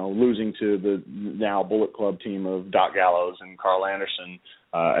them, losing to the now Bullet Club team of Doc Gallows and Carl Anderson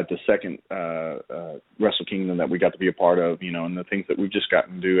at the second Wrestle Kingdom that we got to be a part of, and the things that we've just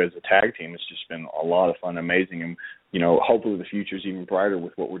gotten to do as a tag team. It's just been a lot of fun, amazing, and hopefully the future's even brighter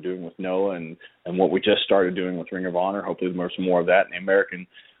with what we're doing with Noah and what we just started doing with Ring of Honor. Hopefully there's more of that, and the American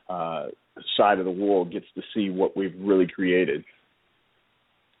side of the world gets to see what we've really created.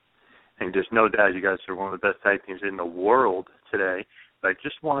 And there's no doubt you guys are one of the best tag teams in the world today. But I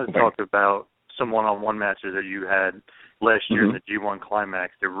just wanted to talk about some one-on-one matches that you had last year in the G1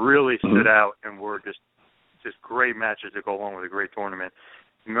 Climax that really stood out and were just great matches to go along with a great tournament.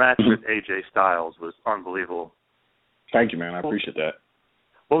 The match with AJ Styles was unbelievable. Thank you, man. I appreciate that.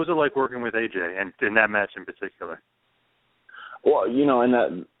 What was it like working with AJ, and in that match in particular? Well, and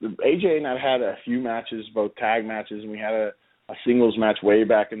that AJ and I had a few matches, both tag matches, and we had a singles match way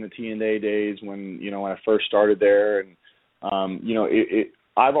back in the TNA days when I first started there, and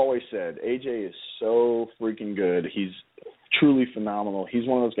I've always said AJ is so freaking good. He's truly phenomenal. He's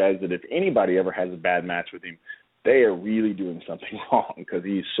one of those guys that if anybody ever has a bad match with him, they are really doing something wrong, because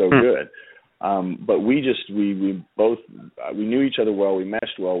he's so good. But we both knew each other well. We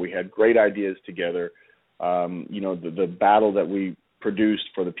meshed well. We had great ideas together. The battle that we produced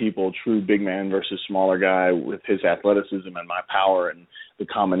for the people, true big man versus smaller guy, with his athleticism and my power, and the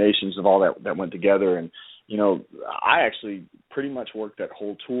combinations of all that went together. And I actually pretty much worked that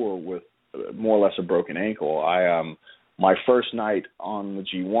whole tour with more or less a broken ankle. My first night on the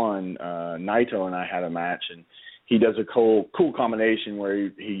G1, Naito and I had a match, and he does a cool combination where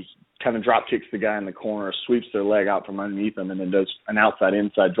he kind of drop kicks the guy in the corner, sweeps their leg out from underneath him, and then does an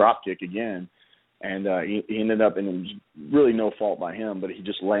outside-inside drop kick again. and he ended up, and it was really no fault by him, but he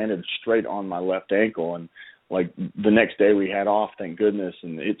just landed straight on my left ankle, and like the next day we had off, thank goodness,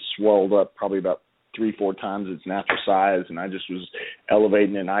 and it swelled up probably about 3-4 times its natural size, and I just was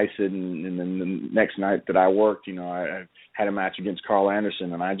elevating and icing, and then the next night that I worked, I had a match against Carl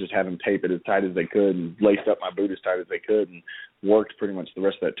Anderson, and I just had them tape it as tight as they could and laced up my boot as tight as they could and worked pretty much the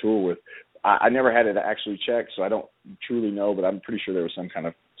rest of that tour with. I never had it actually checked, so I don't truly know, but I'm pretty sure there was some kind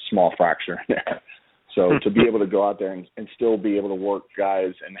of small fracture in there. So to be able to go out there and still be able to work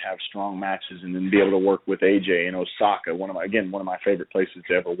guys and have strong matches, and then be able to work with AJ in Osaka, one of my favorite places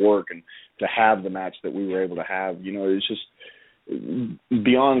to ever work, and to have the match that we were able to have, it's just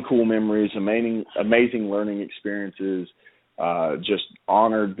beyond cool memories, amazing learning experiences, just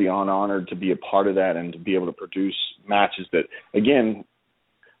beyond honored to be a part of that and to be able to produce matches that, again,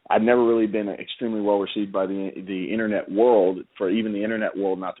 I've never really been extremely well received by the internet world, for even the internet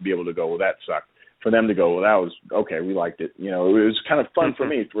world not to be able to go, well, that sucked. For them to go, well, that was okay, we liked it. It was kind of fun for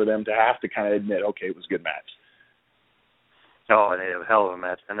me, for them to have to kind of admit, okay, it was a good match. Oh, and they had a hell of a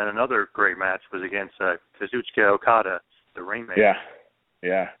match. And then another great match was against Kazuchika Okada, the Rainmaker.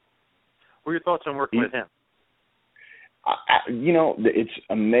 Yeah. What were your thoughts on working with him? It's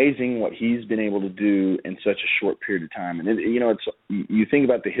amazing what he's been able to do in such a short period of time. And, it's you think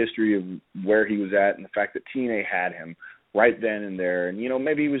about the history of where he was at and the fact that TNA had him right then and there. And,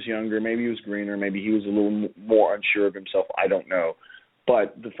 maybe he was younger, maybe he was greener, maybe he was a little more unsure of himself. I don't know.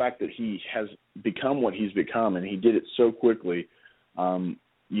 But the fact that he has become what he's become, and he did it so quickly,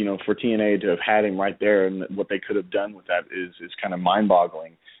 for TNA to have had him right there and what they could have done with that is kind of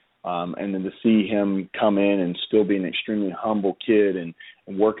mind-boggling. And then to see him come in and still be an extremely humble kid and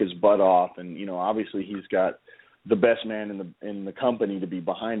work his butt off. And, obviously he's got the best man in the company to be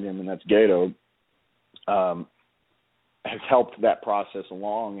behind him, and that's Gato. Has helped that process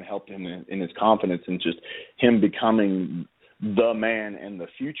along and helped him in his confidence, and just him becoming the man and the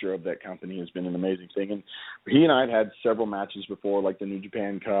future of that company has been an amazing thing. And he and I had several matches before, like the New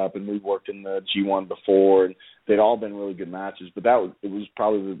Japan Cup, and we've worked in the G1 before, and they'd all been really good matches. But it was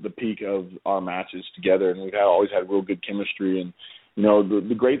probably the peak of our matches together, and we've always had real good chemistry. And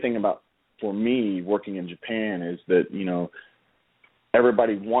the great thing about, for me, working in Japan is that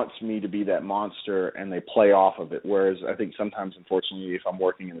everybody wants me to be that monster, and they play off of it. Whereas I think sometimes, unfortunately, if I'm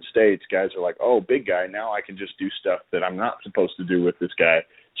working in the States, guys are like, oh, big guy, now I can just do stuff that I'm not supposed to do with this guy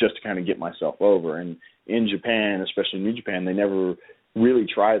just to kind of get myself over. And in Japan, especially New Japan, they never really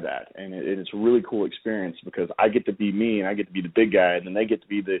try that. And it's a really cool experience, because I get to be me and I get to be the big guy, and then they get to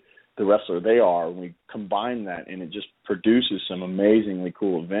be the wrestler they are. And we combine that, and it just produces some amazingly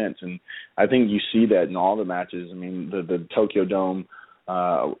cool events. And I think you see that in all the matches. I mean, the Tokyo Dome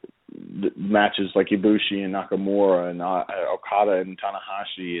matches like Ibushi and Nakamura and Okada and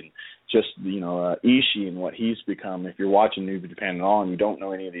Tanahashi, and just Ishii and what he's become. If you're watching New Japan at all and you don't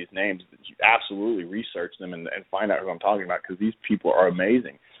know any of these names, you absolutely research them and find out who I'm talking about, because these people are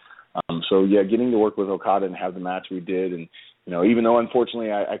amazing. So yeah, getting to work with Okada and have the match we did, and even though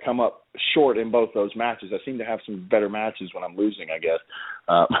unfortunately I come up short in both those matches, I seem to have some better matches when I'm losing, I guess.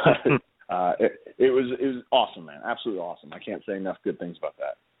 It was awesome, man. Absolutely awesome. I can't say enough good things about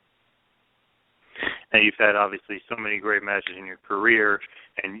that. And you've had, obviously, so many great matches in your career,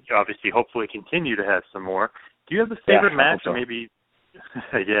 and you obviously hopefully continue to have some more. Do you have a favorite match, or maybe,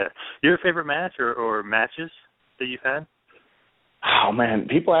 yeah, your favorite match or matches that you've had? Oh, man,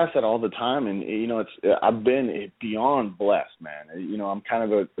 people ask that all the time, and, I've been beyond blessed, man. I'm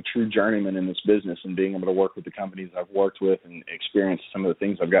kind of a true journeyman in this business, and being able to work with the companies I've worked with and experience some of the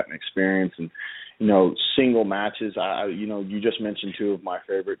things I've gotten to experience. And, single matches, you just mentioned two of my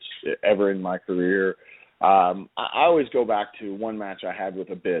favorites ever in my career. I always go back to one match I had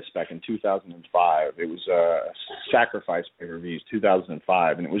with Abyss back in 2005. It was Sacrifice pay-per-views,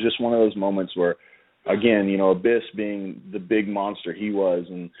 2005, and it was just one of those moments where, again, Abyss being the big monster he was,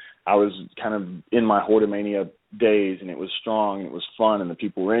 and I was kind of in my Hortomania days, and it was strong, and it was fun, and the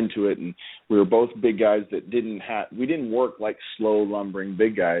people were into it, and we were both big guys that we didn't work like slow, lumbering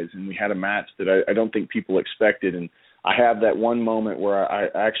big guys, and we had a match that I don't think people expected. And I have that one moment where I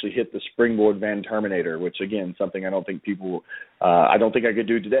actually hit the springboard Van Terminator, which, again, something I don't think I could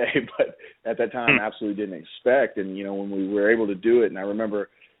do today, but at that time I absolutely didn't expect. And, when we were able to do it, and I remember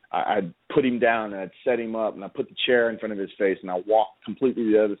I'd put him down and I'd set him up and I put the chair in front of his face and I walked completely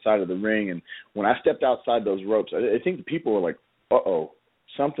to the other side of the ring. And when I stepped outside those ropes, I think the people were like, uh-oh,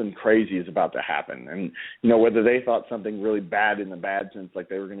 something crazy is about to happen. And, whether they thought something really bad in the bad sense, like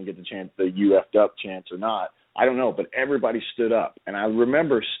they were going to get the you effed up chance or not, I don't know. But everybody stood up. And I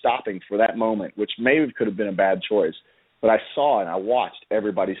remember stopping for that moment, which maybe could have been a bad choice, but I saw and I watched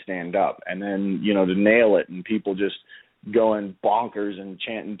everybody stand up, and then, you know, to nail it and people just going bonkers and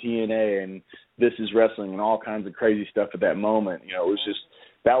chanting TNA and This Is Wrestling and all kinds of crazy stuff at that moment. You know, it was just,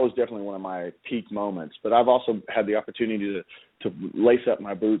 that was definitely one of my peak moments. But I've also had the opportunity to lace up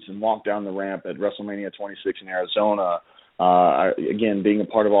my boots and walk down the ramp at WrestleMania 26 in Arizona. Again, being a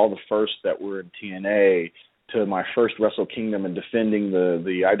part of all the firsts that were in TNA, to my first Wrestle Kingdom and defending the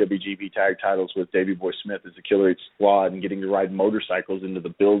IWGP tag titles with Davey Boy Smith as the Killer 8 Squad, and getting to ride motorcycles into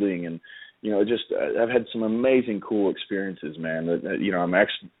the building. And, you know, just I've had some amazing, cool experiences, man, that you know, I'm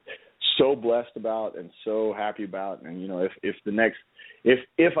actually so blessed about and so happy about. And, you know,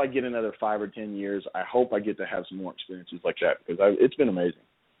 if I get another 5 or 10 years, I hope I get to have some more experiences like that, because it's been amazing.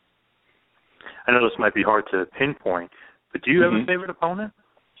 I know this might be hard to pinpoint, but do you have a favorite opponent?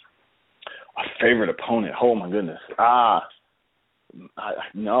 A favorite opponent? Oh, my goodness.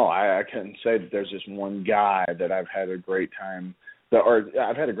 No, I can't say that there's just one guy that I've had a great time, or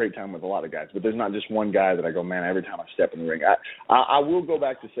I've had a great time with a lot of guys, but there's not just one guy that I go, man, every time I step in the ring. I will go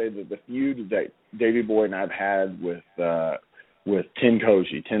back to say that the feud that Davey Boy and I've had with Tenzan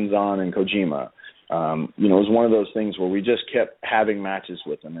and Kojima, you know, it was one of those things where we just kept having matches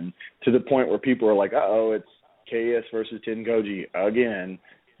with them, and to the point where people were like, uh-oh, it's KS versus Tenkoji again.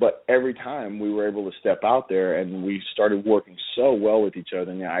 But every time we were able to step out there, and we started working so well with each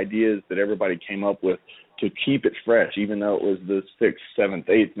other, and the ideas that everybody came up with to keep it fresh, even though it was the 6th, 7th,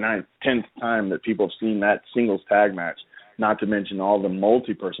 8th, 9th, 10th time that people have seen that singles tag match, not to mention all the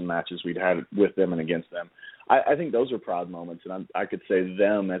multi-person matches we'd had with them and against them. I think those are proud moments, and I could say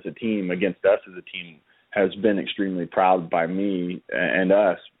them as a team against us as a team has been extremely proud by me and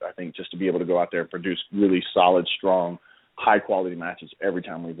us, I think, just to be able to go out there and produce really solid, strong, high-quality matches every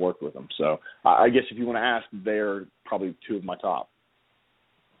time we've worked with them. So I guess if you want to ask, they're probably two of my top.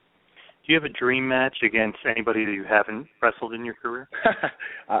 Do you have a dream match against anybody that you haven't wrestled in your career?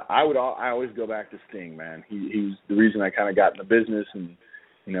 I always go back to Sting, man. He's the reason I kind of got in the business, and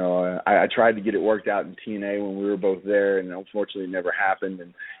you know, I tried to get it worked out in TNA when we were both there, and unfortunately it never happened.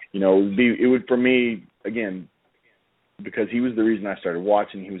 And you know, it would for me, again, because he was the reason I started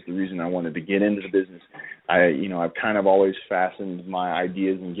watching. He was the reason I wanted to get into the business. I've kind of always fastened my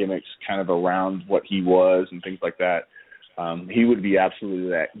ideas and gimmicks kind of around what he was and things like that. He would be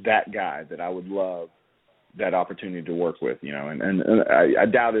absolutely that guy that I would love that opportunity to work with, you know, and I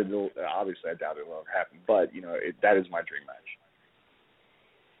doubt it. Obviously, I doubt it will happen, but you know, that is my dream match.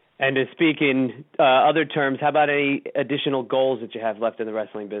 And to speak in other terms, how about any additional goals that you have left in the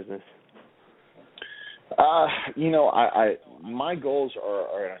wrestling business? My goals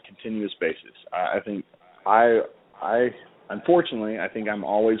are on a continuous basis. I think unfortunately, I think I'm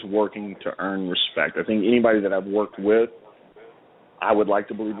always working to earn respect. I think anybody that I've worked with, I would like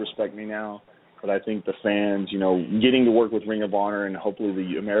to believe respect me now. But I think the fans, you know, getting to work with Ring of Honor, and hopefully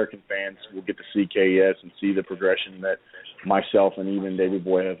the American fans will get to see KS and see the progression that myself and even David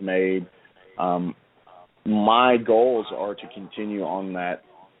Boy have made. My goals are to continue on that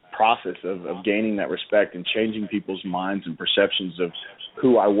process of gaining that respect and changing people's minds and perceptions of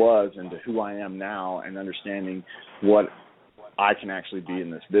who I was and to who I am now, and understanding what I can actually be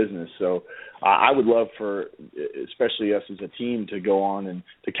in this business. So I would love for, especially us as a team, to go on and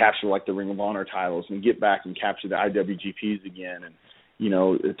to capture like the Ring of Honor titles and get back and capture the IWGPs again, and you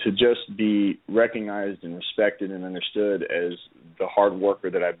know, to just be recognized and respected and understood as the hard worker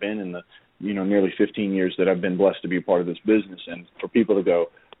that I've been in the, you know, nearly 15 years that I've been blessed to be a part of this business. And for people to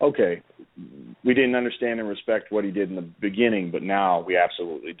go, okay, we didn't understand and respect what he did in the beginning, but now we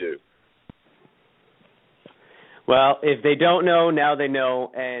absolutely do. Well, if they don't know, now they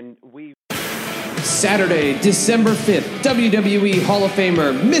know, and we... Saturday, December 5th, WWE Hall of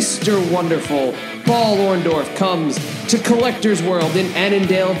Famer Mr. Wonderful Paul Orndorff comes to Collectors World in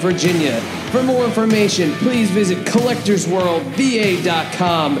Annandale, Virginia. For more information, please visit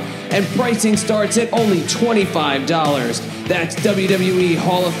collectorsworldva.com, and pricing starts at only $25. That's WWE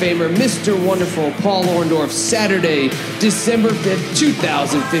Hall of Famer Mr. Wonderful Paul Orndorff, Saturday, December 5th,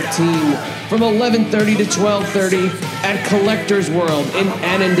 2015, from 11:30 to 12:30 at Collectors World in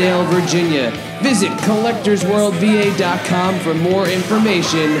Annandale, Virginia. Visit collectorsworldva.com for more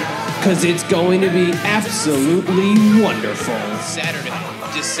information, because it's going to be absolutely wonderful. Saturday,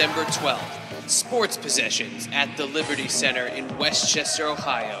 December 12th, Sports Possessions at the Liberty Center in Westchester,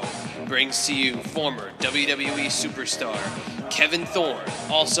 Ohio, brings to you former WWE superstar Kevin Thorne,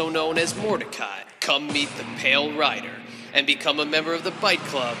 also known as Mordecai. Come meet the Pale Rider and become a member of the Bite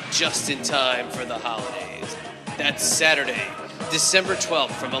Club just in time for the holidays. That's Saturday, December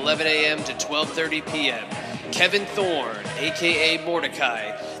 12th from 11 a.m. to 12:30 p.m. Kevin Thorne, a.k.a.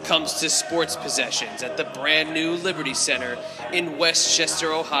 Mordecai, comes to Sports Possessions at the brand new Liberty Center in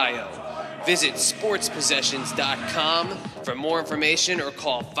Westchester, Ohio. Visit sportspossessions.com for more information or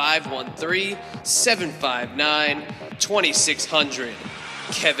call 513-759-2600.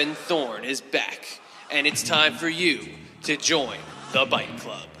 Kevin Thorne is back, and it's time for you to join the Bite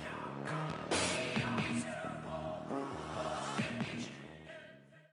Club.